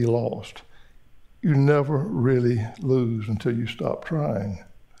 even if he lost. You never really lose until you stop trying.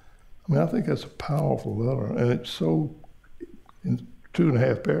 I mean, I think that's a powerful letter, and it's so, in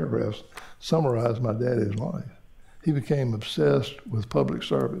 2.5 paragraphs, summarized my daddy's life. He became obsessed with public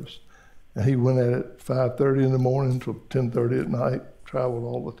service, and he went at it 5:30 in the morning until 10:30 at night, traveled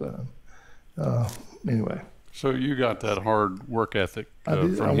all the time. Anyway. So you got that hard work ethic I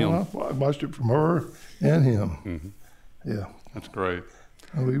did. from him. I watched it from her and him. Mm-hmm. Yeah. That's great.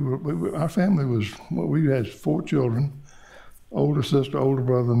 Our family we had 4 children, older sister, older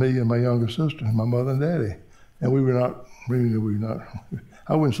brother, me, and my younger sister, my mother and daddy. And we were not,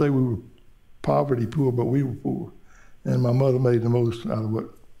 I wouldn't say we were poverty poor, but we were poor. And my mother made the most out of what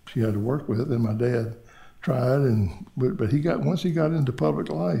she had to work with, and my dad tried, but once he got into public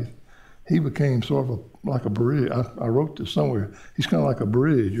life, he became sort of like a bridge. I wrote this somewhere. He's kind of like a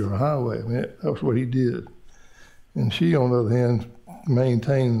bridge or a highway. I mean, that was what he did. And she, on the other hand,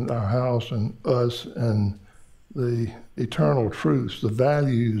 maintained our house and us and the eternal truths, the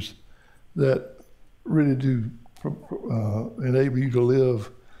values that really do enable you to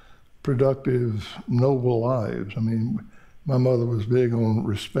live productive, noble lives. I mean, my mother was big on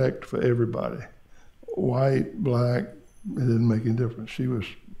respect for everybody. White, black, it didn't make any difference. She was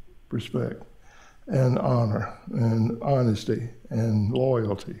respect and honor and honesty and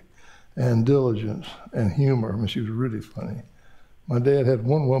loyalty and diligence and humor. I mean, she was really funny. My dad had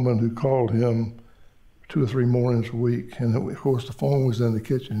one woman who called him 2 or 3 mornings a week, and of course the phone was in the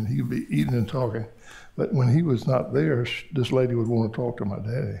kitchen. He would be eating and talking But when he was not there, this lady would want to talk to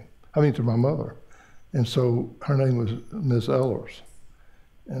to my mother. And so her name was Miss Ellers.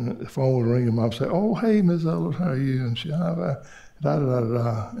 And the phone would ring and Mom would say, "Oh, hey, Miss Ellers, how are you?" And she,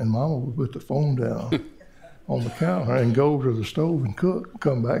 da-da-da-da. And Mama would put the phone down on the counter and go over to the stove and cook,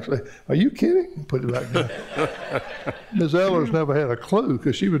 come back and say, "Are you kidding?" And put it back down. Ms. Ellers never had a clue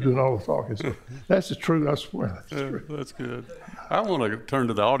because she was doing all the talking. So that's the truth, I swear. That's the truth. That's good. I want to turn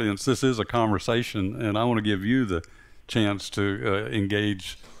to the audience. This is a conversation, and I want to give you the chance to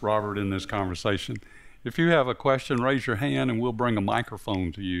engage Robert in this conversation. If you have a question, raise your hand and we'll bring a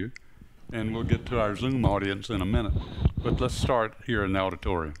microphone to you, and we'll get to our Zoom audience in a minute. But let's start here in the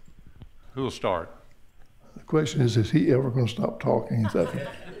auditorium. Who will start? The question is he ever going to stop talking? Is that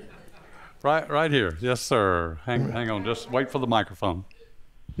Right here. Yes, sir. Hang on. Just wait for the microphone.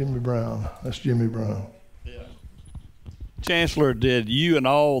 Jimmy Brown. That's Jimmy Brown. Yeah. Chancellor, did you and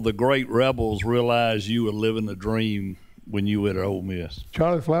all the great rebels realize you were living the dream when you were at Ole Miss?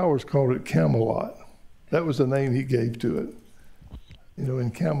 Charlie Flowers called it Camelot. That was the name he gave to it. You know,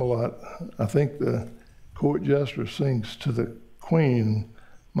 in Camelot, I think the court jester sings to the queen,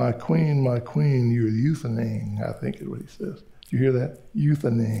 my queen, you're youthening," I think is what he says. You hear that?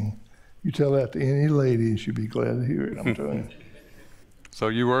 Youthening. You tell that to any lady and she'd be glad to hear it, I'm telling you. So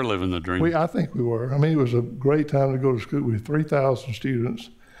you were living the dream. I think we were. I mean, it was a great time to go to school. We had 3,000 students,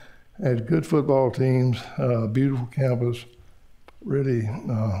 had good football teams, beautiful campus, really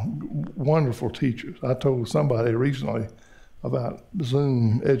wonderful teachers. I told somebody recently about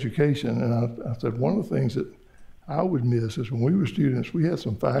Zoom education, and I said one of the things that I would miss is when we were students, we had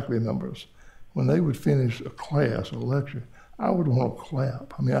some faculty members. When they would finish a class, a lecture, I would want to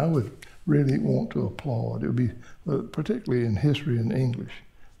clap. I mean, I would really want to applaud. It would be, particularly in history and English,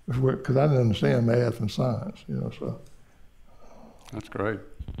 because I didn't understand math and science, you know, so. That's great.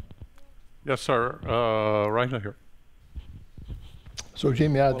 Yes, sir, right here. So,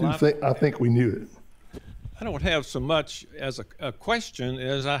 Jimmy, I think we knew it. I don't have so much as a question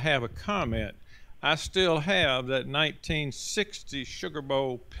as I have a comment. I still have that 1960 Sugar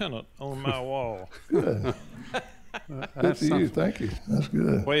Bowl pennant on my wall. Good. Good for you. Thank you. That's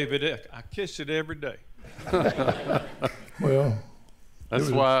good. Wave it. I kiss it every day. Well,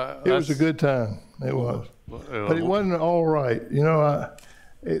 it was a good time. It was. But it wasn't all right. You know,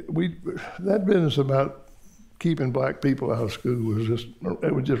 that business about keeping black people out of school was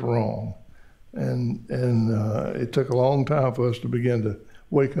just wrong. And it took a long time for us to begin to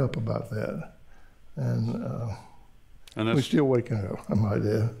wake up about that. And we're still waking up, I might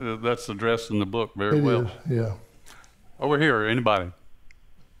add. That's addressed in the book very well. It is, yeah. Over here, anybody?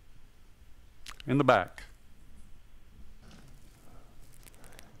 In the back.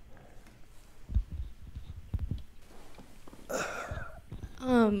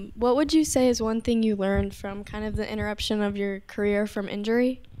 What would you say is one thing you learned from kind of the interruption of your career from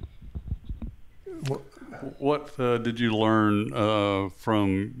injury? What did you learn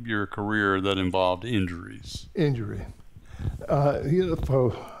from your career that involved injuries? Injury. I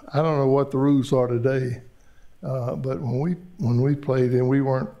don't know what the rules are today, but when we played and we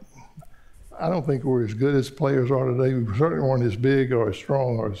weren't, I don't think we were as good as players are today. We certainly weren't as big or as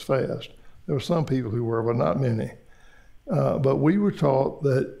strong or as fast. There were some people who were, but not many. But we were taught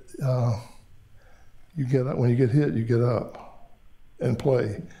that you get up, when you get hit, you get up and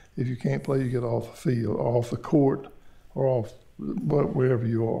play. If you can't play, you get off the field, or off the court, or off wherever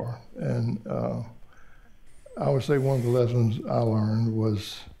you are. And I would say one of the lessons I learned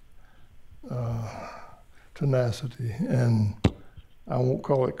was tenacity, and I won't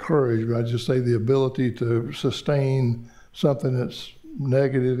call it courage, but I just say the ability to sustain something that's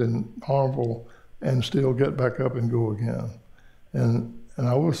negative and harmful and still get back up and go again. And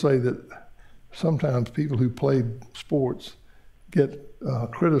I will say that sometimes people who played sports get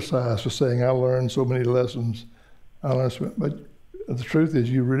criticized for saying, I learned so many lessons. But the truth is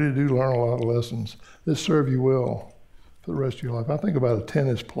you really do learn a lot of lessons that serve you well for the rest of your life. I think about a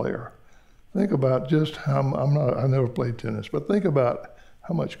tennis player. Think about just how, I never played tennis, but think about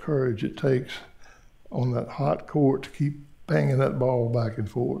how much courage it takes on that hot court to keep banging that ball back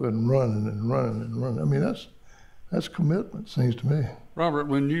and forth and running and running and running. I mean, that's commitment, seems to me. Robert,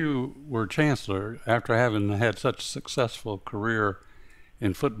 when you were chancellor, after having had such a successful career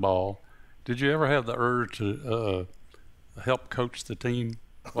in football, did you ever have the urge to help coach the team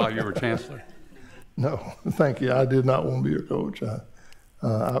while you were chancellor? No, thank you. I did not want to be a coach.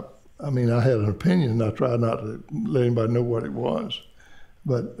 I mean, I had an opinion. I tried not to let anybody know what it was,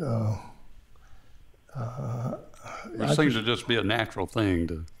 but it seems to just be a natural thing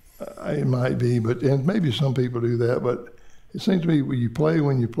to. It might be, and maybe some people do that, but it seems to me when you play, and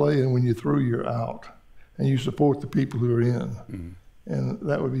when you're through, you're out. and you support the people who are in. And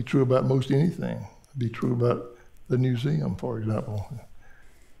that would be true about most anything. It'd be true about the museum, for example.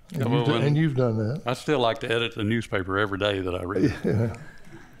 And you've done that. I still like to edit the newspaper every day that I read.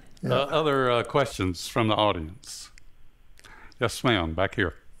 Yeah. Other questions from the audience? Yes, ma'am, back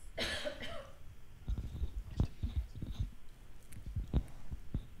here.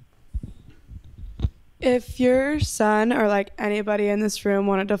 If your son or like anybody in this room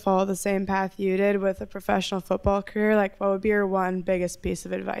wanted to follow the same path you did with a professional football career, like what would be your one biggest piece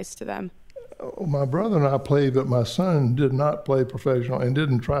of advice to them? My brother and I played, but my son did not play professional and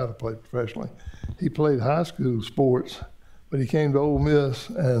didn't try to play professionally. He played high school sports, but he came to Ole Miss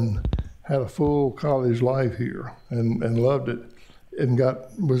and had a full college life here and loved it and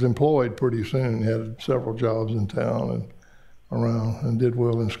was employed pretty soon. He had several jobs in town and around and did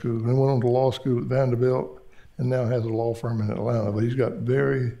well in school. And went on to law school at Vanderbilt and now has a law firm in Atlanta. But he's got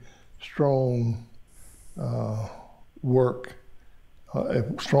very strong work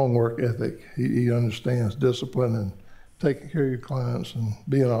ethic. He understands discipline and taking care of your clients and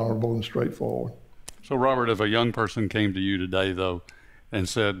being honorable and straightforward. So, Robert, if a young person came to you today, though, and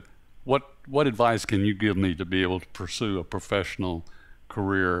said, what advice can you give me to be able to pursue a professional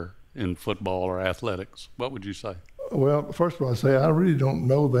career in football or athletics, what would you say? Well, first of all, I say I really don't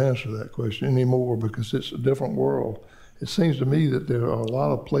know the answer to that question anymore because it's a different world. It seems to me that there are a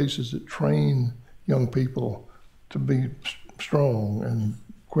lot of places that train young people to be strong and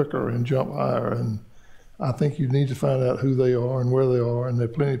quicker and jump higher. And I think you need to find out who they are and where they are, and there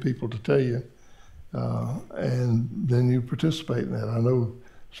are plenty of people to tell you. And then you participate in that. I know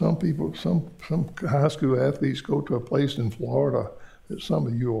some people, some high school athletes go to a place in Florida that some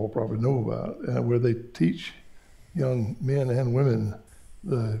of you all probably know about, where they teach young men and women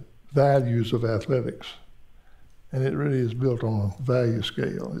the values of athletics. And it really is built on a value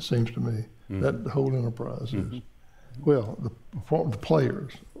scale, it seems to me, that the whole enterprise is. Well, the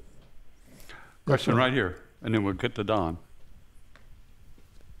players. Question right here, and then we'll get to Don.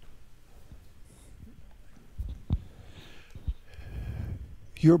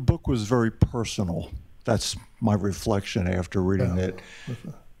 Your book was very personal. That's my reflection after reading it.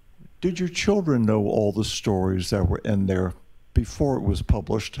 Did your children know all the stories that were in there before it was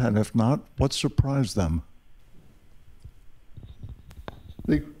published? And if not, what surprised them?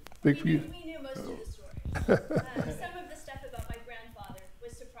 Big for you? We knew most of the stories. Some of the stuff about my grandfather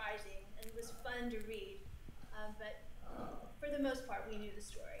was surprising and was fun to read. But for the most part, we knew the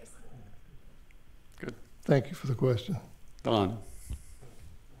stories. Good. Thank you for the question. Don.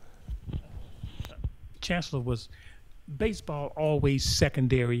 Chancellor, was baseball always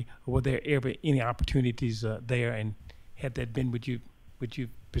secondary, or were there ever any opportunities there? And had that been, would you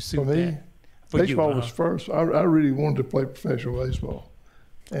pursue for me, that? For baseball you, was first. I really wanted to play professional baseball,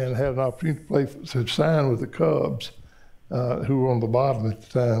 and had an opportunity to sign with the Cubs, who were on the bottom at the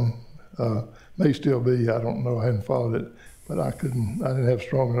time. May still be. I don't know. I hadn't followed it, but I didn't have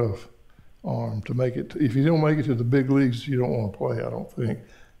strong enough arm to make it. If you don't make it to the big leagues, you don't want to play. I don't think.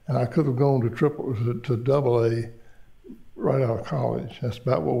 And I could have gone to double A right out of college. That's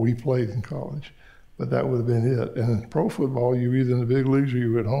about what we played in college, but that would have been it. And in pro football, you're either in the big leagues or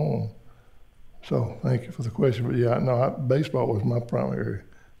you're at home. So thank you for the question. But yeah, no, baseball was my primary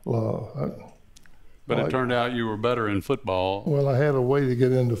love. But it turned out you were better in football. Well, I had a way to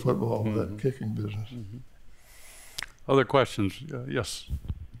get into football, that kicking business. Other questions? Yes.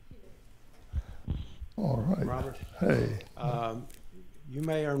 All right. Robert. Hey. You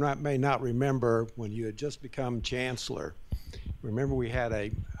may or may not remember when you had just become chancellor. Remember we had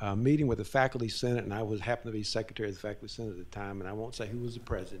a meeting with the faculty senate, and I happened to be secretary of the faculty senate at the time, and I won't say who was the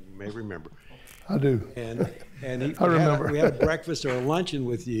president. You may remember. I do. And I remember. We had a breakfast or a luncheon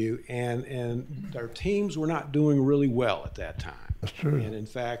with you, and our teams were not doing really well at that time. That's true. And in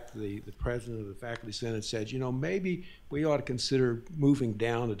fact, the president of the faculty senate said, you know, maybe we ought to consider moving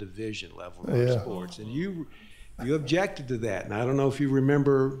down a division level of sports. And you objected to that, and I don't know if you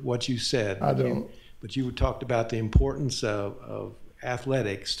remember what you said. I don't. But you talked about the importance of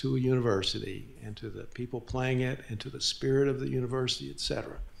athletics to a university and to the people playing it and to the spirit of the university, et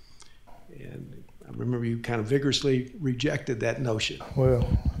cetera. And I remember you kind of vigorously rejected that notion. Well,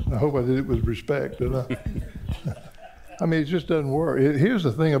 I hope I did it with respect, did I? I mean, it just doesn't work. Here's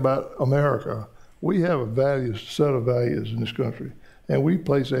the thing about America. We have a set of values in this country, and we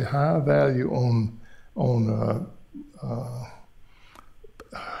place a high value on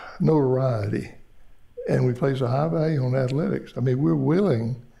notoriety, and we place a high value on athletics. I mean, we're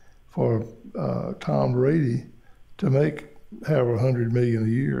willing for Tom Brady to make however $100 million a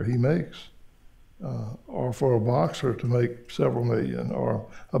year he makes, or for a boxer to make several million, or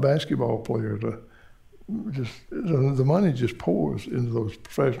a basketball player to just the money just pours into those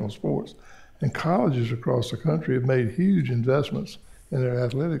professional sports. And colleges across the country have made huge investments in their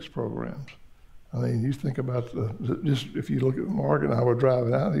athletics programs. I mean, you think about just if you look at Mark and I were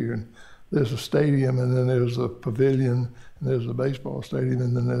driving out here, and there's a stadium, and then there's a pavilion, and there's a baseball stadium,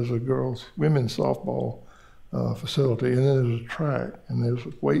 and then there's a women's softball facility, and then there's a track, and there's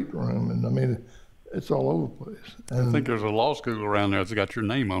a weight room, and I mean, it's all over the place. And I think there's a law school around there that's got your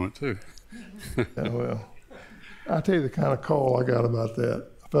name on it too. yeah, well, I'll tell you the kind of call I got about that.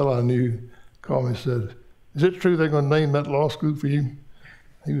 A fellow I knew called me and said, "Is it true they're going to name that law school for you?"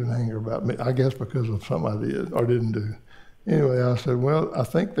 He was angry about me, I guess because of something I did or didn't do. Anyway, I said, "Well, I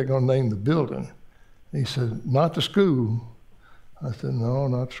think they're going to name the building." He said, "Not the school." I said, "No,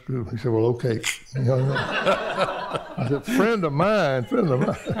 not the school." He said, "Well, okay." You know, I said, friend of mine.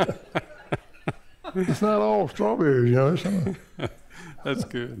 It's not all strawberries, you know. That's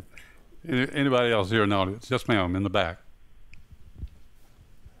good. Anybody else here in the audience? Yes, ma'am, in the back.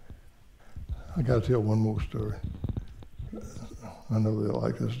 I got to tell one more story. I know they'll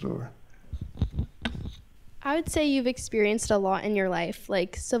like this story. I would say you've experienced a lot in your life,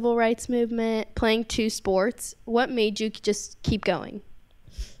 like civil rights movement, playing 2 sports. What made you just keep going?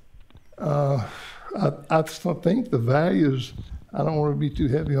 I think the values, I don't want to be too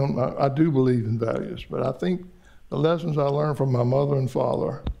heavy on, I do believe in values, but I think the lessons I learned from my mother and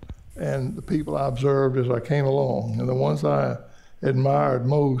father and the people I observed as I came along, and the ones I admired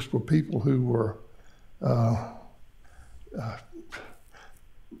most were people who were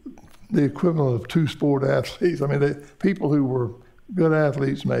the equivalent of 2 sport athletes. I mean, people who were good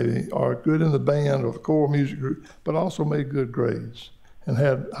athletes maybe, or good in the band or the choral music group, but also made good grades and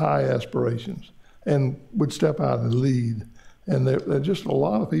had high aspirations and would step out and lead. And there are just a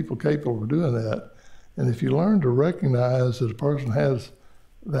lot of people capable of doing that. And if you learn to recognize that a person has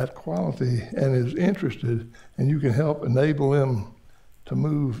that quality and is interested, and you can help enable them to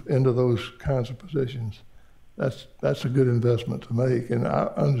move into those kinds of positions, that's a good investment to make. And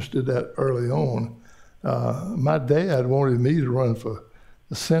I understood that early on. My dad wanted me to run for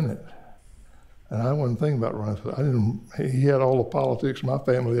the Senate, and I wasn't thinking about running for that. He had all the politics my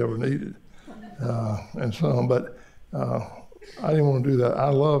family ever needed, and some, but I didn't want to do that. I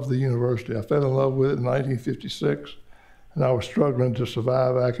loved the university. I fell in love with it in 1956, and I was struggling to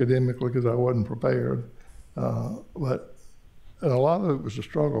survive academically because I wasn't prepared. And a lot of it was a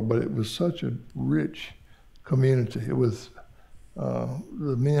struggle, but it was such a rich community. It was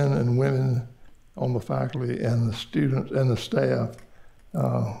the men and women on the faculty and the students and the staff.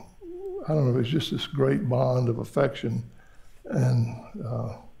 I don't know, it was just this great bond of affection. And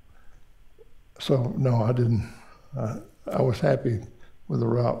so, no, I didn't. I was happy with the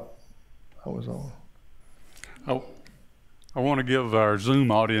route I was on. I want to give our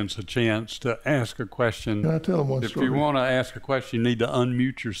Zoom audience a chance to ask a question. Can I tell them one story? If you want to ask a question, you need to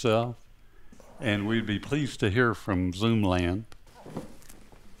unmute yourself, and we'd be pleased to hear from Zoom land.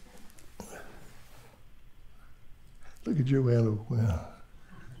 Look at Joanna.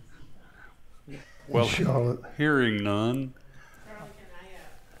 Well, Charlotte. Hearing none.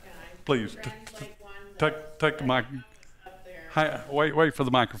 Please take the mic. Wait for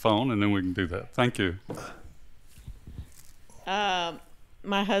the microphone, and then we can do that. Thank you.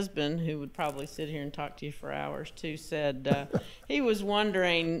 My husband, who would probably sit here and talk to you for hours too, said he was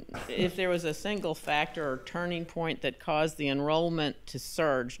wondering if there was a single factor or turning point that caused the enrollment to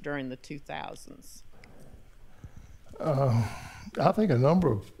surge during the 2000s. I think a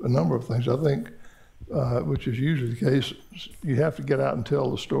number of things. I think, which is usually the case, you have to get out and tell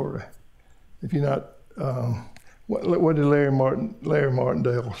the story. If you're not, what did Larry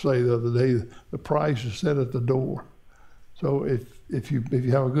Martindale say the other day? The price is set at the door. So if you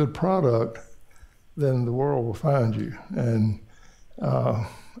have a good product, then the world will find you. And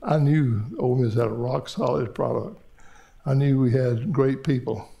I knew Ole Miss had a rock solid product. I knew we had great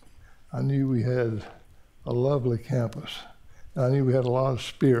people. I knew we had a lovely campus. I knew we had a lot of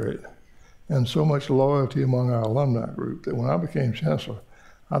spirit and so much loyalty among our alumni group that when I became chancellor,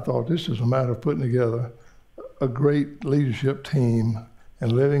 I thought this is a matter of putting together a great leadership team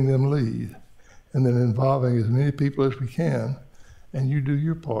and letting them lead, and then involving as many people as we can, and you do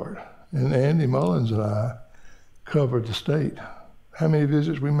your part. And Andy Mullins and I covered the state. How many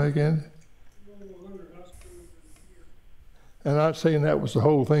visits we make, Andy? And I'm not saying that was the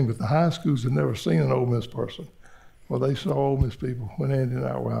whole thing, but the high schools had never seen an Ole Miss person. Well, they saw Ole Miss people when Andy and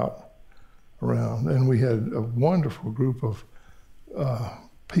I were out around. And we had a wonderful group of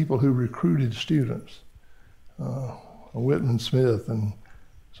people who recruited students, Whitman Smith and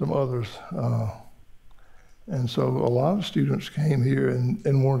some others. And so a lot of students came here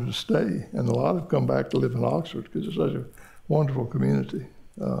and wanted to stay, and a lot have come back to live in Oxford because it's such a wonderful community.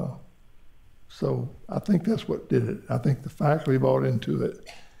 So I think that's what did it. I think the faculty bought into it,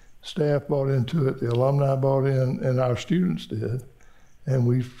 staff bought into it, the alumni bought in, and our students did. And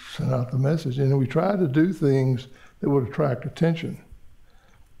we sent out the message. And we tried to do things that would attract attention,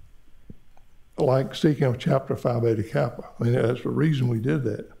 like speaking of Chapter Phi Beta Kappa. I mean, that's the reason we did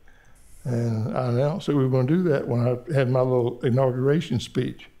that. And I announced that we were going to do that when I had my little inauguration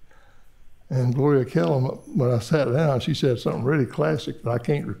speech. And Gloria Kellum, when I sat down, she said something really classic that I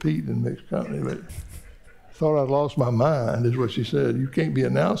can't repeat in mixed company, but thought I'd lost my mind, is what she said. You can't be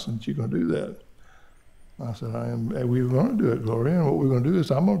announcing that you're going to do that. I said, I am. And we were going to do it, Gloria, and what we're going to do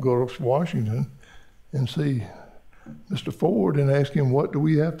is I'm going to go to Washington and see Mr. Ford and ask him, what do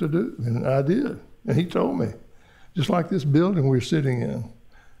we have to do? And I did. And he told me, just like this building we're sitting in,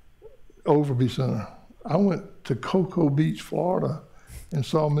 Overby Center. I went to Cocoa Beach, Florida, and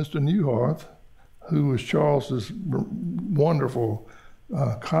saw Mr. Newharth, who was Charles's wonderful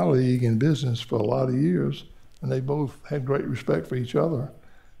colleague in business for a lot of years, and they both had great respect for each other.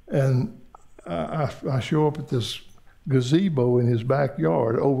 And I show up at this gazebo in his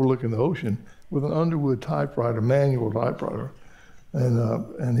backyard overlooking the ocean with an Underwood typewriter, manual typewriter.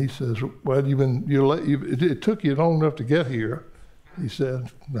 And he says, well, it took you long enough to get here. He said,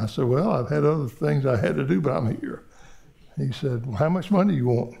 I said, well, I've had other things I had to do, but I'm here. He said, well, how much money do you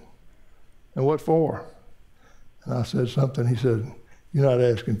want? And what for? And I said something. He said, you're not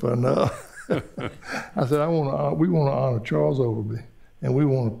asking for enough. I said, we want to honor Charles Overby, and we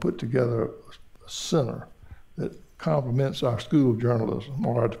want to put together a center that complements our School of Journalism,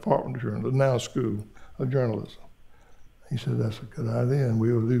 or our Department of Journalism, now School of Journalism. He said, that's a good idea, and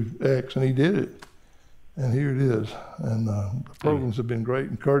we will do X, and he did it. And here it is. And the programs have been great,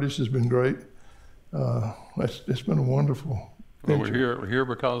 and Curtis has been great. It's been a wonderful venture. We're here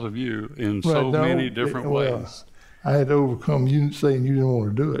because of you in so many different ways. I had to overcome you saying you didn't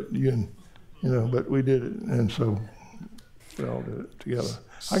want to do it, but we did it, and so we all did it together.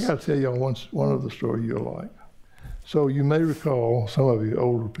 I got to tell y'all one other story you'll like. So you may recall, some of you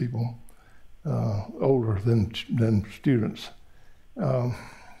older people, older than students,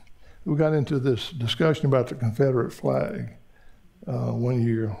 we got into this discussion about the Confederate flag one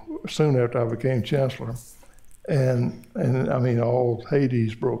year, soon after I became Chancellor. And I mean, all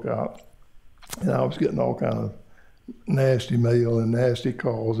Hades broke out. And I was getting all kind of nasty mail and nasty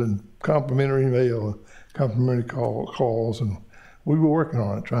calls and complimentary mail and complimentary calls. And we were working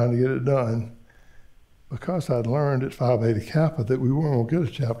on it, trying to get it done. Because I'd learned at Phi Beta Kappa that we weren't going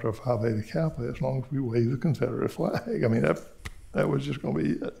to get a chapter of Phi Beta Kappa as long as we waved the Confederate flag. I mean, that was just going to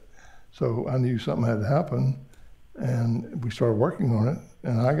be it. So I knew something had to happen, and we started working on it.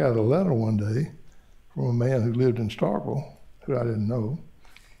 And I got a letter one day from a man who lived in Starkville, who I didn't know,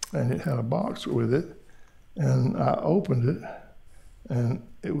 and it had a box with it. And I opened it, and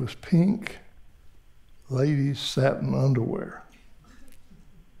it was pink ladies' satin underwear.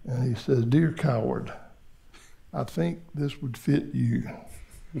 And he says, "Dear coward, I think this would fit you.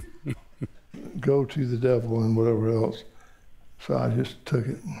 Go to the devil," and whatever else. So I just took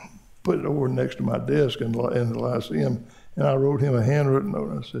it and put it over next to my desk in the Lyceum, and I wrote him a handwritten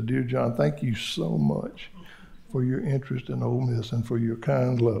note. I said, "Dear John, thank you so much for your interest in Ole Miss and for your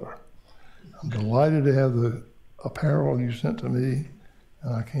kind letter. I'm delighted to have the apparel you sent to me,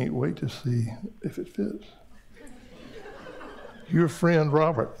 and I can't wait to see if it fits. Your friend,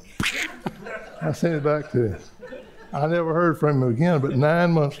 Robert." I sent it back to him. I never heard from him again, but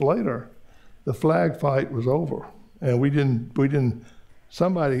 9 months later, the flag fight was over. And we didn't,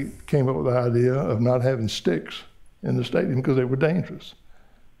 somebody came up with the idea of not having sticks in the stadium because they were dangerous.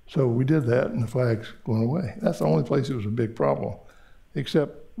 So we did that, and the flags went away. That's the only place it was a big problem,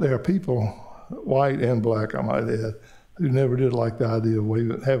 except there are people, white and black, I might add, who never did like the idea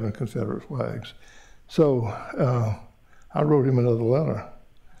of having Confederate flags. So I wrote him another letter,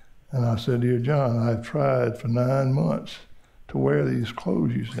 and I said, "Dear John, I've tried for 9 months to wear these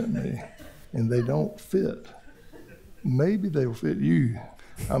clothes you sent me, and they don't fit. Maybe they'll fit you.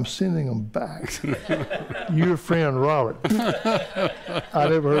 I'm sending them back. Your friend, Robert." I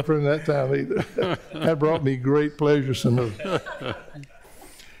never heard from him that time either. That brought me great pleasure.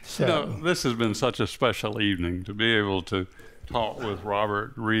 This has been such a special evening to be able to talk with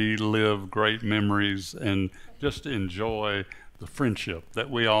Robert, relive great memories, and just enjoy the friendship that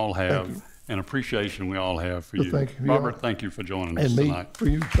we all have and appreciation we all have for you. Thank you. Robert, thank you for joining us tonight. And me for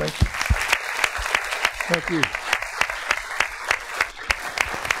you. Thank you. Thank you.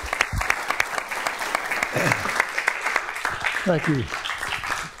 Thank you.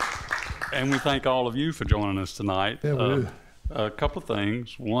 And we thank all of you for joining us tonight. Yeah, we do. A couple of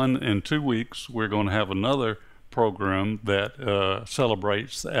things. One, in 2 weeks, we're going to have another program that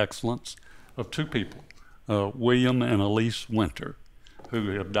celebrates the excellence of two people, William and Elise Winter, who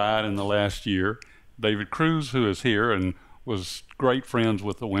have died in the last year. David Cruz, who is here and was great friends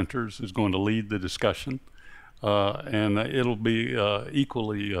with the Winters, is going to lead the discussion. And it'll be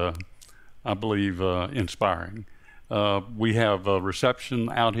equally, I believe, inspiring. We have a reception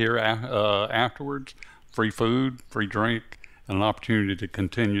out here afterwards, free food, free drink, and an opportunity to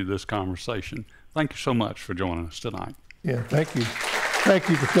continue this conversation. Thank you so much for joining us tonight. Yeah, thank you. Thank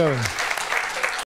you for coming.